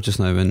band as well just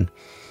now, and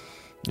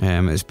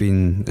it's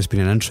been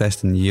an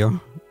interesting year,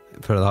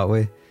 put it that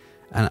way.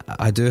 And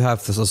I do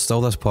have there's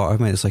still this part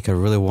of me that's like, I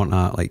really want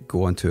to like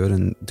go on tour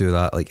and do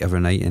that like every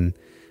night and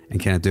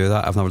kind of do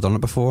that. I've never done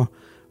it before,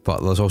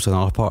 but there's also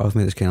another part of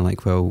me that's kind of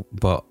like, well,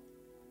 but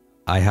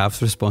I have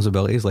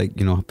responsibilities, like,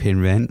 you know, paying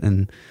rent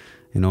and,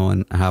 you know,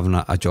 and having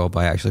a job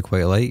I actually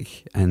quite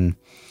like. And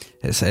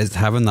it's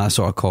having that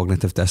sort of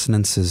cognitive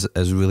dissonance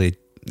is really,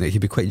 it can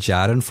be quite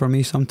jarring for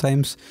me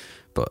sometimes.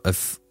 But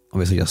if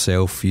obviously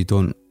yourself, you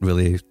don't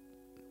really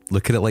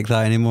look at it like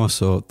that anymore,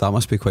 so that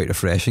must be quite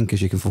refreshing, because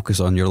you can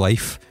focus on your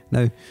life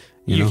now.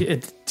 You know?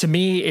 To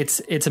me,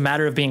 it's a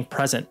matter of being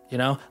present. You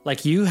know,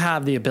 like you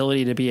have the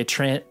ability to be a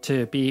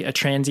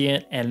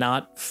transient and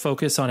not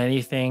focus on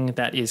anything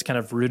that is kind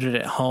of rooted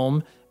at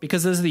home,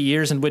 because those are the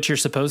years in which you're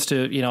supposed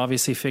to, you know,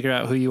 obviously figure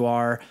out who you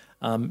are,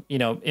 you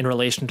know, in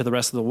relation to the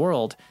rest of the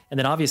world. And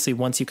then obviously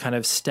once you kind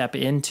of step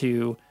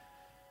into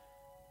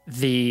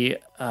the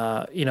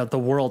you know, the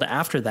world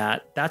after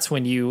that, that's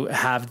when you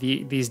have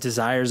these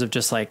desires of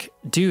just like,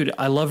 dude,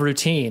 I love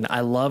routine.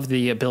 I love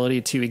the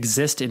ability to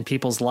exist in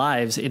people's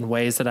lives in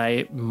ways that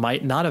I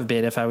might not have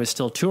been if I was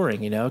still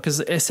touring, you know,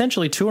 because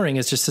essentially touring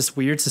is just this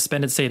weird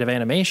suspended state of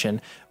animation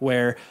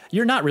where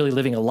you're not really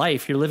living a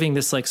life. You're living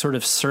this like sort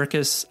of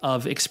circus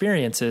of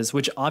experiences,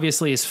 which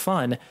obviously is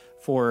fun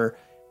for,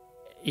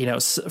 you know,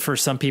 for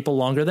some people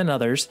longer than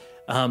others.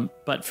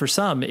 But for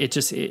some,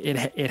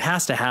 it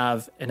has to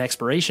have an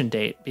expiration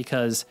date,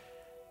 because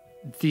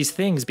these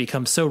things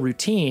become so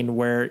routine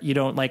where you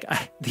don't like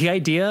the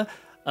idea.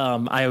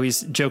 I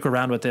always joke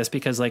around with this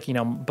because, like, you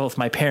know, both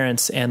my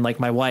parents and like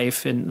my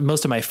wife and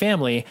most of my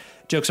family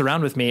jokes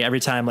around with me every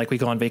time like we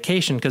go on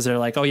vacation, because they're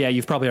like, oh yeah,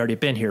 you've probably already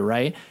been here,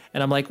 right?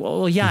 And I'm like,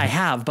 well, yeah, I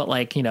have. But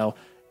like, you know,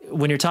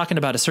 when you're talking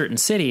about a certain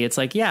city, it's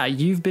like, yeah,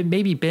 you've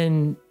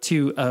been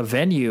to a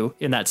venue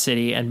in that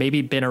city and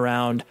maybe been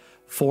around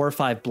 4 or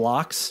 5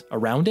 blocks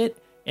around it,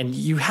 and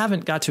you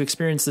haven't got to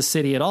experience the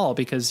city at all,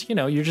 because, you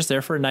know, you're just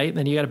there for a night and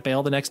then you got to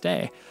bail the next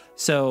day.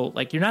 So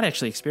like, you're not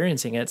actually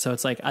experiencing it. So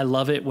it's like, I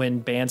love it when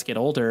bands get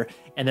older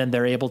and then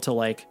they're able to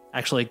like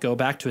actually go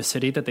back to a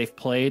city that they've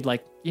played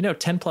like, you know,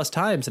 10 plus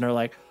times, and are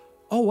like,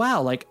 oh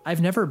wow, like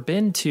I've never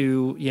been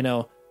to, you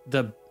know,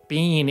 the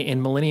Bean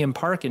in Millennium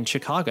Park in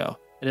Chicago.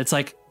 And it's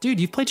like, dude,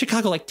 you've played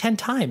Chicago like 10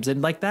 times.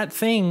 And like that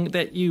thing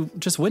that you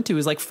just went to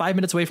is like 5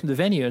 minutes away from the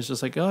venue. It's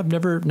just like, oh, I've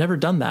never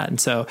done that. And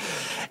so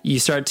you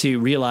start to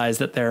realize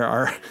that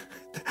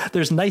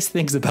there's nice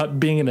things about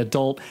being an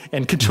adult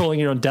and controlling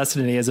your own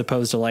destiny, as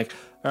opposed to like,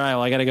 all right,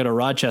 well, I got to go to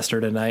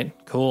Rochester tonight.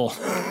 Cool.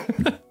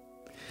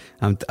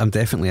 I'm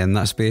definitely in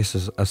that space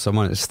as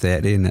someone that's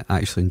 30 and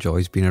actually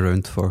enjoys being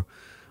around for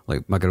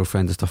like my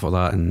girlfriend and stuff like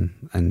that.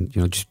 And,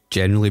 you know, just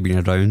generally being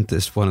around.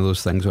 It's one of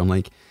those things where I'm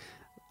like,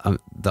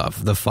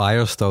 the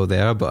fire's still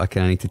there, but I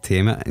kind of need to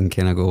tame it and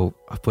kind of go,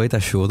 I played a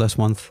show this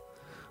month,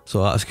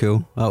 so that's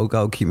cool.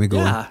 That'll keep me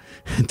going, yeah,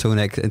 until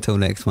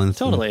next month.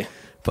 Totally. You know?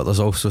 But there's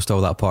also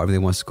still that part of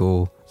me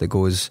that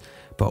goes,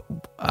 but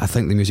I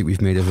think the music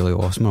we've made is really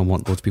awesome. I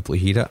want those people to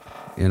hear it,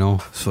 you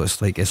know. So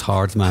it's like, it's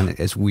hard, man.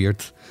 It's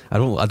weird. I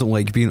don't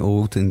like being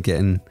old and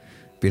being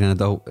an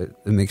adult.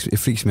 It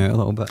freaks me out a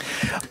little bit.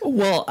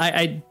 Well,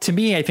 to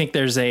me, I think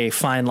there's a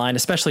fine line,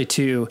 especially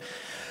to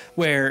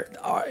where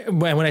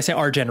when I say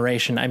our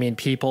generation, I mean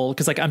people,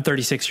 because like I'm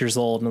 36 years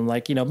old, and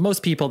like, you know,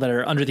 most people that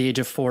are under the age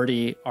of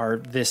 40 are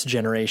this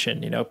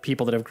generation, you know,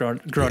 people that have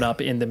grown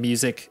up in the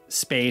music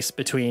space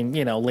between,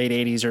 you know, late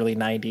 80s, early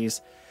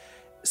 90s.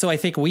 So I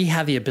think we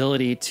have the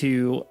ability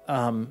to,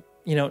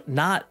 you know,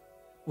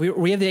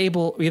 we have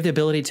the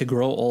ability to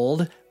grow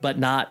old, but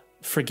not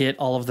forget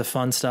all of the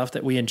fun stuff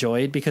that we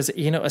enjoyed, because,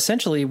 you know,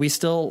 essentially we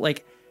still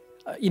like,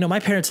 you know, my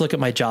parents look at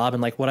my job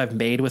and like what I've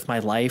made with my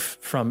life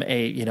from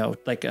a, you know,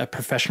 like a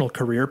professional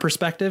career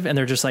perspective. And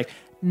they're just like,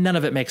 none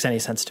of it makes any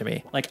sense to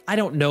me. Like, I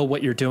don't know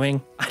what you're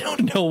doing. I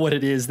don't know what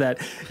it is that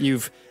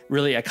you've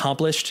really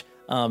accomplished,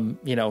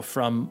 you know,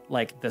 from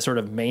like the sort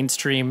of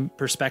mainstream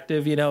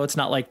perspective. You know, it's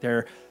not like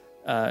they're,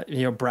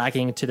 you know,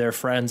 bragging to their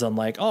friends on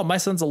like, oh, my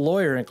son's a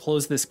lawyer and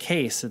closed this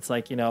case. It's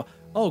like, you know,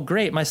 oh,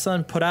 great, my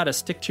son put out a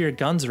Stick to Your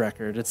Guns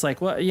record. It's like,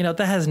 well, you know,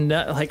 that has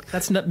no, like,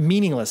 that's not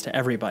meaningless to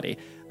everybody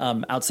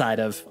outside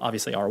of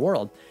obviously our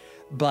world.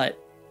 But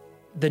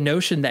the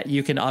notion that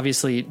you can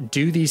obviously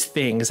do these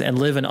things and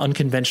live an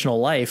unconventional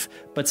life,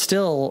 but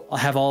still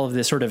have all of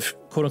this sort of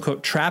quote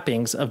unquote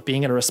trappings of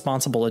being a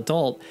responsible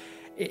adult,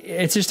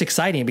 it's just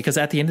exciting, because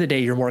at the end of the day,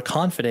 you're more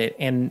confident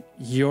and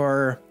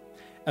you're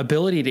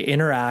ability to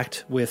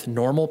interact with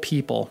normal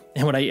people.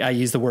 And when I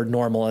use the word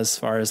normal as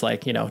far as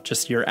like,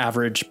 just your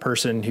average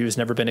person who's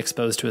never been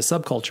exposed to a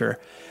subculture,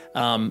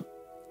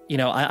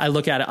 I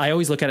look at it, I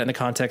always look at it in the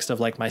context of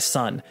like my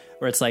son,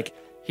 where it's like,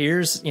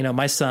 here's,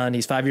 my son,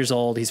 he's 5 years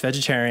old, he's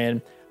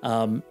vegetarian.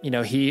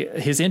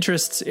 His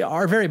interests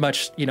are very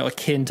much,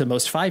 akin to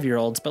most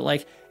 5-year-olds, but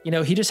like,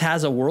 he just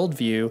has a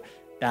worldview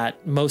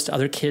that most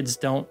other kids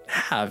don't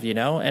have,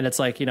 and it's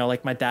like,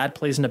 like my dad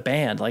plays in a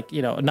band, like,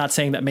 I'm not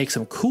saying that makes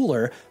him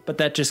cooler, but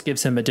that just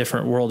gives him a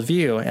different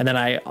worldview. And then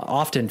I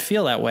often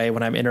feel that way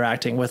when I'm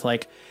interacting with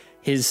like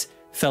his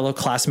fellow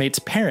classmates'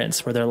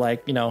 parents, where they're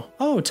like,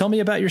 oh, tell me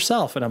about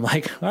yourself. And I'm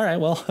like, all right,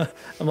 well,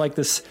 I'm like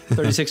this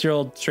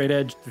 36-year-old straight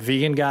edge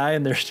vegan guy.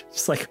 And they're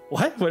just like,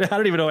 what? I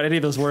don't even know what any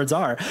of those words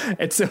are.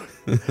 And so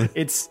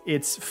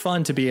it's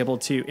fun to be able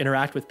to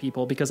interact with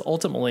people, because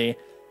ultimately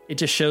it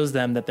just shows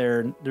them that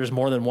there's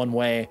more than one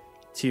way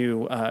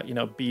to,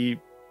 be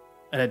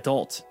an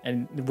adult,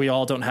 and we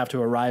all don't have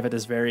to arrive at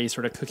this very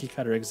sort of cookie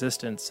cutter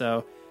existence.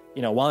 So,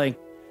 while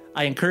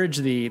I encourage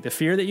the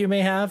fear that you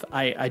may have,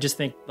 I just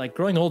think like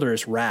growing older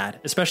is rad,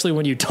 especially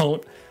when you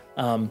don't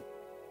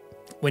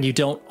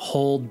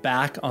hold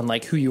back on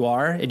like who you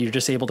are, and you're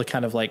just able to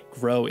kind of like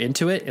grow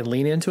into it and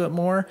lean into it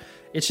more.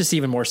 It's just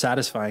even more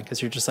satisfying,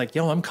 because you're just like,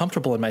 I'm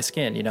comfortable in my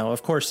skin.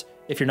 Of course,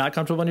 if you're not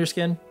comfortable in your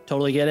skin,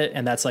 totally get it.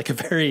 And that's like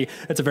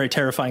it's a very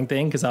terrifying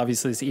thing, because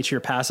obviously as each year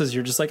passes,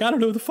 you're just like, I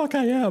don't know who the fuck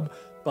I am.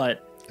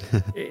 But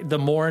the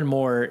more and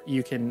more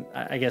you can,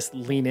 I guess,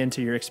 lean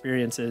into your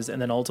experiences,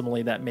 and then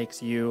ultimately that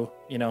makes you,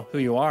 who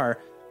you are.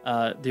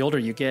 The older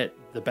you get,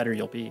 the better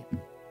you'll be.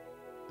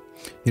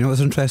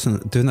 What's interesting?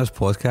 Doing this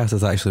podcast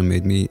has actually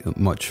made me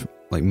much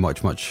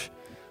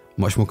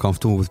more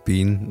comfortable with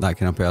being that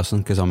kind of person,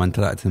 because I'm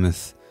interacting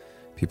with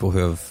people who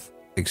have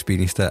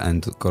experienced it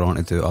and gone on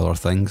to do other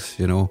things,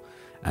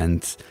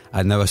 and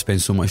I now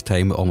spend so much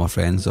time with all my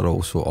friends that are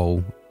also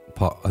all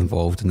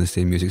involved in the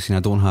same music scene.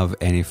 I don't have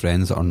any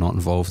friends that are not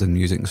involved in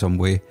music in some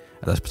way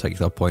at this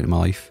particular point in my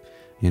life.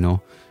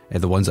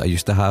 The ones that I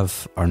used to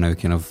have are now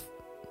kind of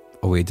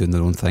away doing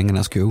their own thing, and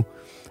that's cool.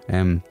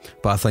 But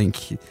I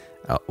think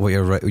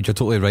you're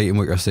totally right in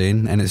what you're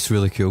saying, and it's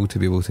really cool to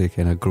be able to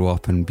kind of grow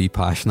up and be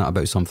passionate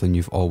about something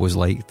you've always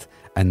liked,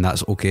 and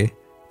that's okay,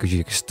 because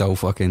you can still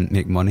fucking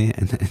make money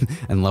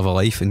and live a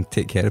life and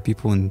take care of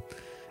people, and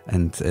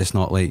it's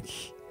not like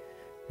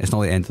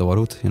the end of the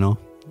world,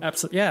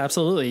 Absolutely. Yeah,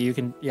 absolutely. You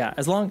can,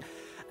 as long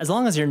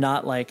as you're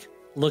not like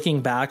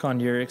looking back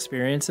on your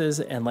experiences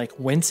and like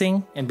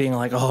wincing and being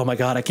like, oh my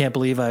God, I can't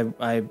believe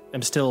I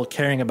am still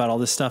caring about all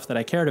this stuff that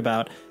I cared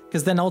about.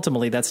 Because then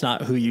ultimately that's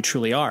not who you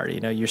truly are.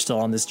 You're still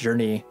on this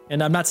journey.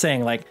 And I'm not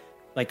saying like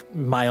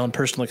my own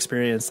personal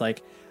experience,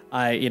 like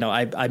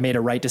I made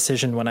a right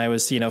decision when I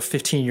was,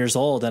 15 years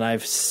old, and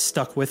I've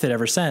stuck with it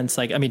ever since.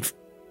 Like, I mean,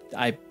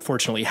 I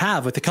fortunately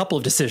have with a couple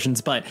of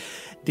decisions, but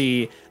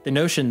the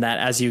notion that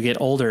as you get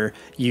older,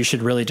 you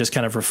should really just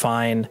kind of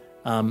refine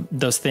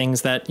those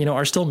things that,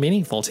 are still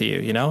meaningful to you,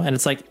 and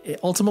it's like,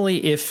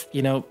 ultimately, if,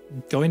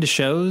 going to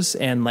shows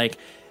and like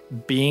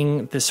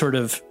being this sort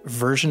of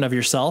version of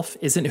yourself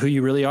isn't who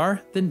you really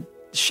are, then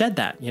shed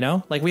that,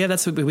 like we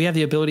have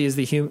the ability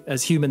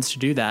as humans to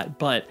do that,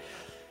 but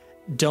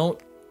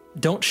don't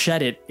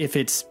shed it if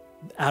it's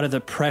out of the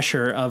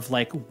pressure of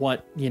like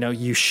what,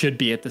 you should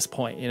be at this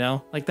point,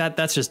 like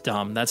that's just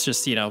dumb. That's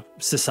just,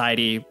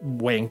 society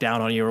weighing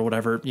down on you, or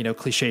whatever,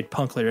 cliched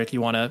punk lyric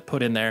you want to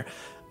put in there.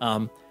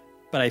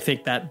 But I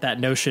think that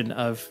notion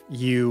of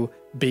you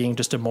being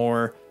just a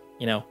more,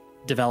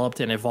 developed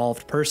and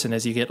evolved person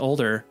as you get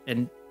older,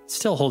 and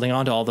still holding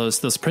on to all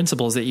those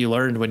principles that you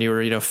learned when you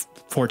were,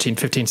 14,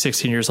 15,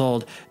 16 years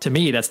old, to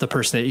me, that's the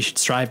person that you should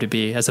strive to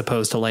be, as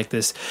opposed to like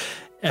this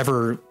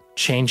ever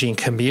changing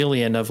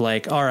chameleon of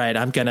like, all right,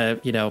 I'm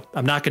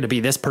not gonna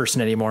be this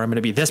person anymore, I'm gonna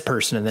be this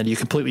person, and then you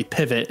completely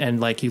pivot, and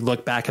like you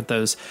look back at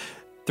those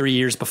 3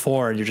 years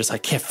before and you're just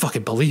like, can't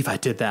fucking believe I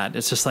did that.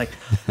 It's just like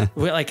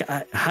like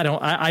I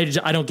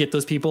don't get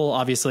those people.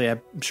 Obviously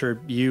I'm sure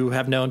you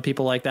have known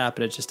people like that,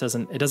 but it just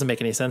doesn't make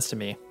any sense to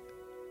me.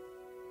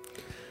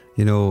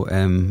 I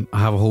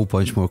have a whole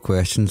bunch more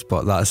questions,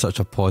 but that is such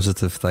a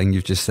positive thing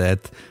you've just said.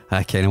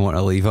 I kind of want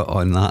to leave it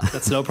on that.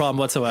 That's no problem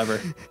whatsoever.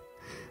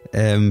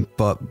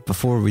 But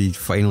before we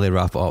finally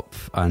wrap up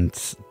and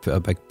put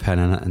a big pin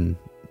in it and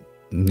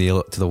nail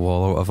it to the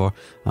wall or whatever,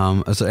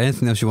 is there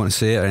anything else you want to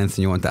say, or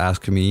anything you want to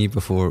ask me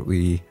before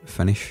we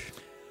finish?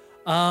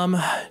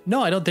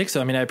 No, I don't think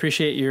so. I mean, I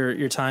appreciate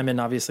your time and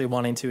obviously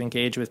wanting to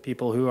engage with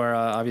people who are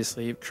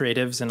obviously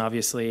creatives, and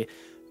obviously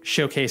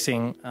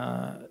showcasing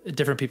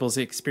different people's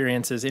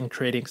experiences in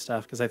creating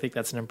stuff, because I think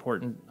that's an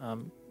important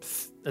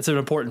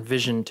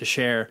vision to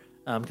share,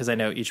 because I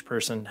know each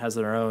person has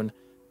their own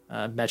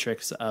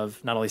metrics of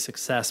not only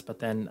success, but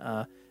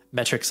then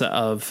metrics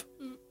of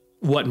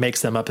what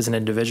makes them up as an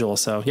individual.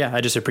 So yeah,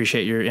 I just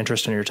appreciate your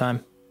interest and your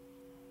time.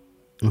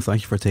 Well,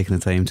 thank you for taking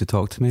the time to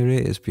talk to me, Ray.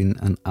 It's been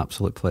an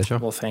absolute pleasure.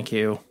 Well, thank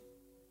you.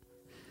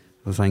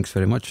 Well, thanks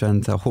very much,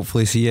 and I'll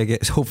hopefully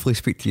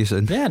speak to you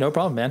soon. Yeah, no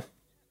problem, man.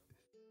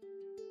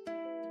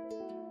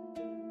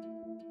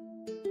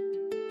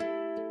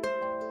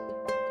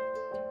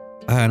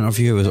 that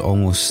interview was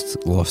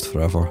almost lost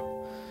forever.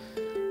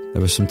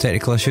 There were some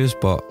technical issues,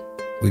 but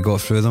we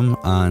got through them,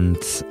 and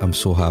I'm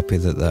so happy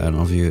that that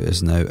interview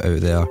is now out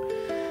there.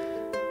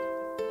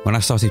 When I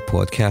started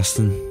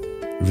podcasting,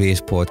 Ray's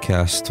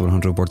podcast,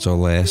 100 Words or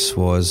Less,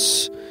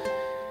 was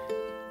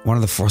one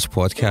of the first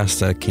podcasts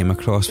that I came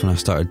across when I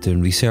started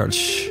doing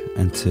research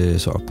into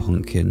sort of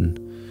punk and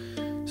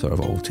sort of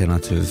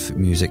alternative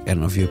music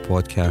interview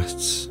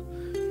podcasts.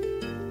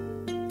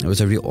 It was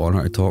a real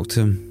honour to talk to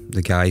him.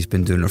 The guy's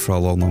been doing it for a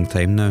long, long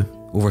time now,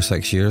 over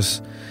 6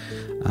 years,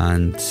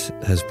 and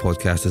his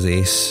podcast is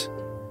ace.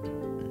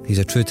 He's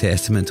a true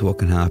testament to what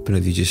can happen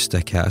if you just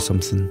stick at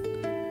something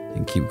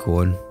and keep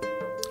going.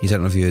 He's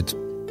interviewed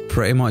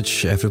pretty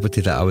much everybody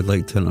that I would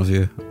like to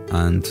interview,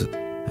 and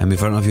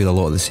we've interviewed a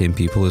lot of the same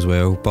people as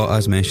well. But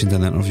as mentioned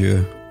in the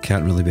interview,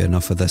 can't really be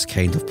enough of this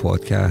kind of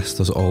podcast.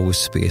 There's always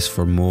space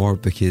for more,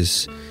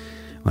 because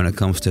when it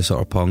comes to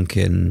sort of punk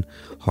and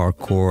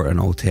hardcore and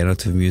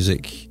alternative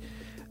music,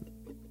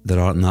 there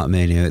aren't that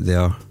many out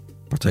there,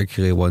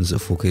 particularly ones that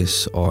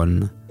focus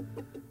on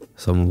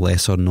some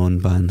lesser known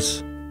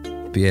bands.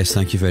 But yes,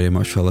 thank you very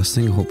much for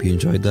listening. I hope you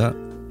enjoyed that.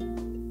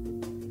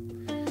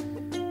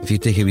 If you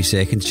take a wee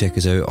second to check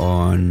us out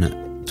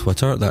on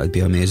Twitter, that would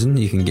be amazing.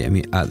 You can get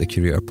me at the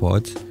Curator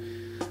Pod,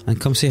 and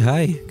come say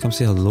hi, come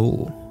say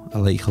hello. I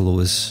like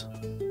hellos.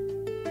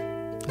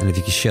 And if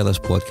you could share this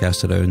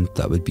podcast around,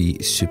 that would be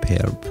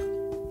superb.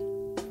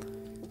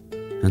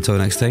 Until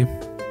next time,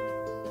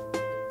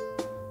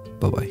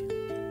 bye bye.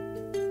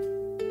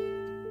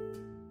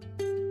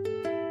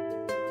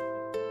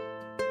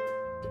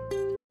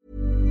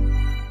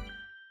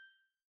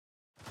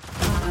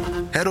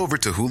 Head over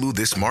to Hulu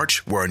this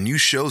March, where our new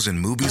shows and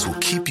movies will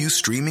keep you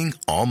streaming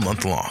all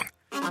month long.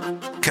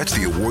 Catch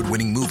the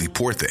award-winning movie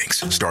Poor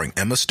Things, starring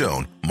Emma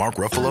Stone, Mark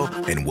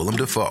Ruffalo, and Willem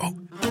Dafoe.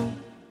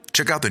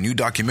 Check out the new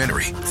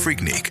documentary,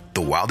 Freaknik,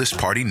 The Wildest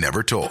Party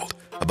Never Told,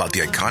 about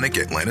the iconic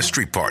Atlanta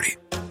Street Party.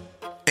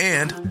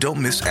 And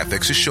don't miss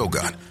FX's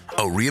Shogun,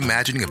 a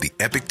reimagining of the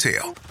epic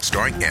tale,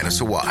 starring Anna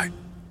Sawai.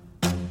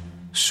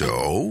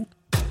 So,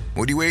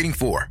 what are you waiting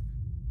for?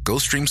 Go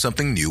stream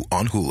something new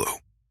on Hulu.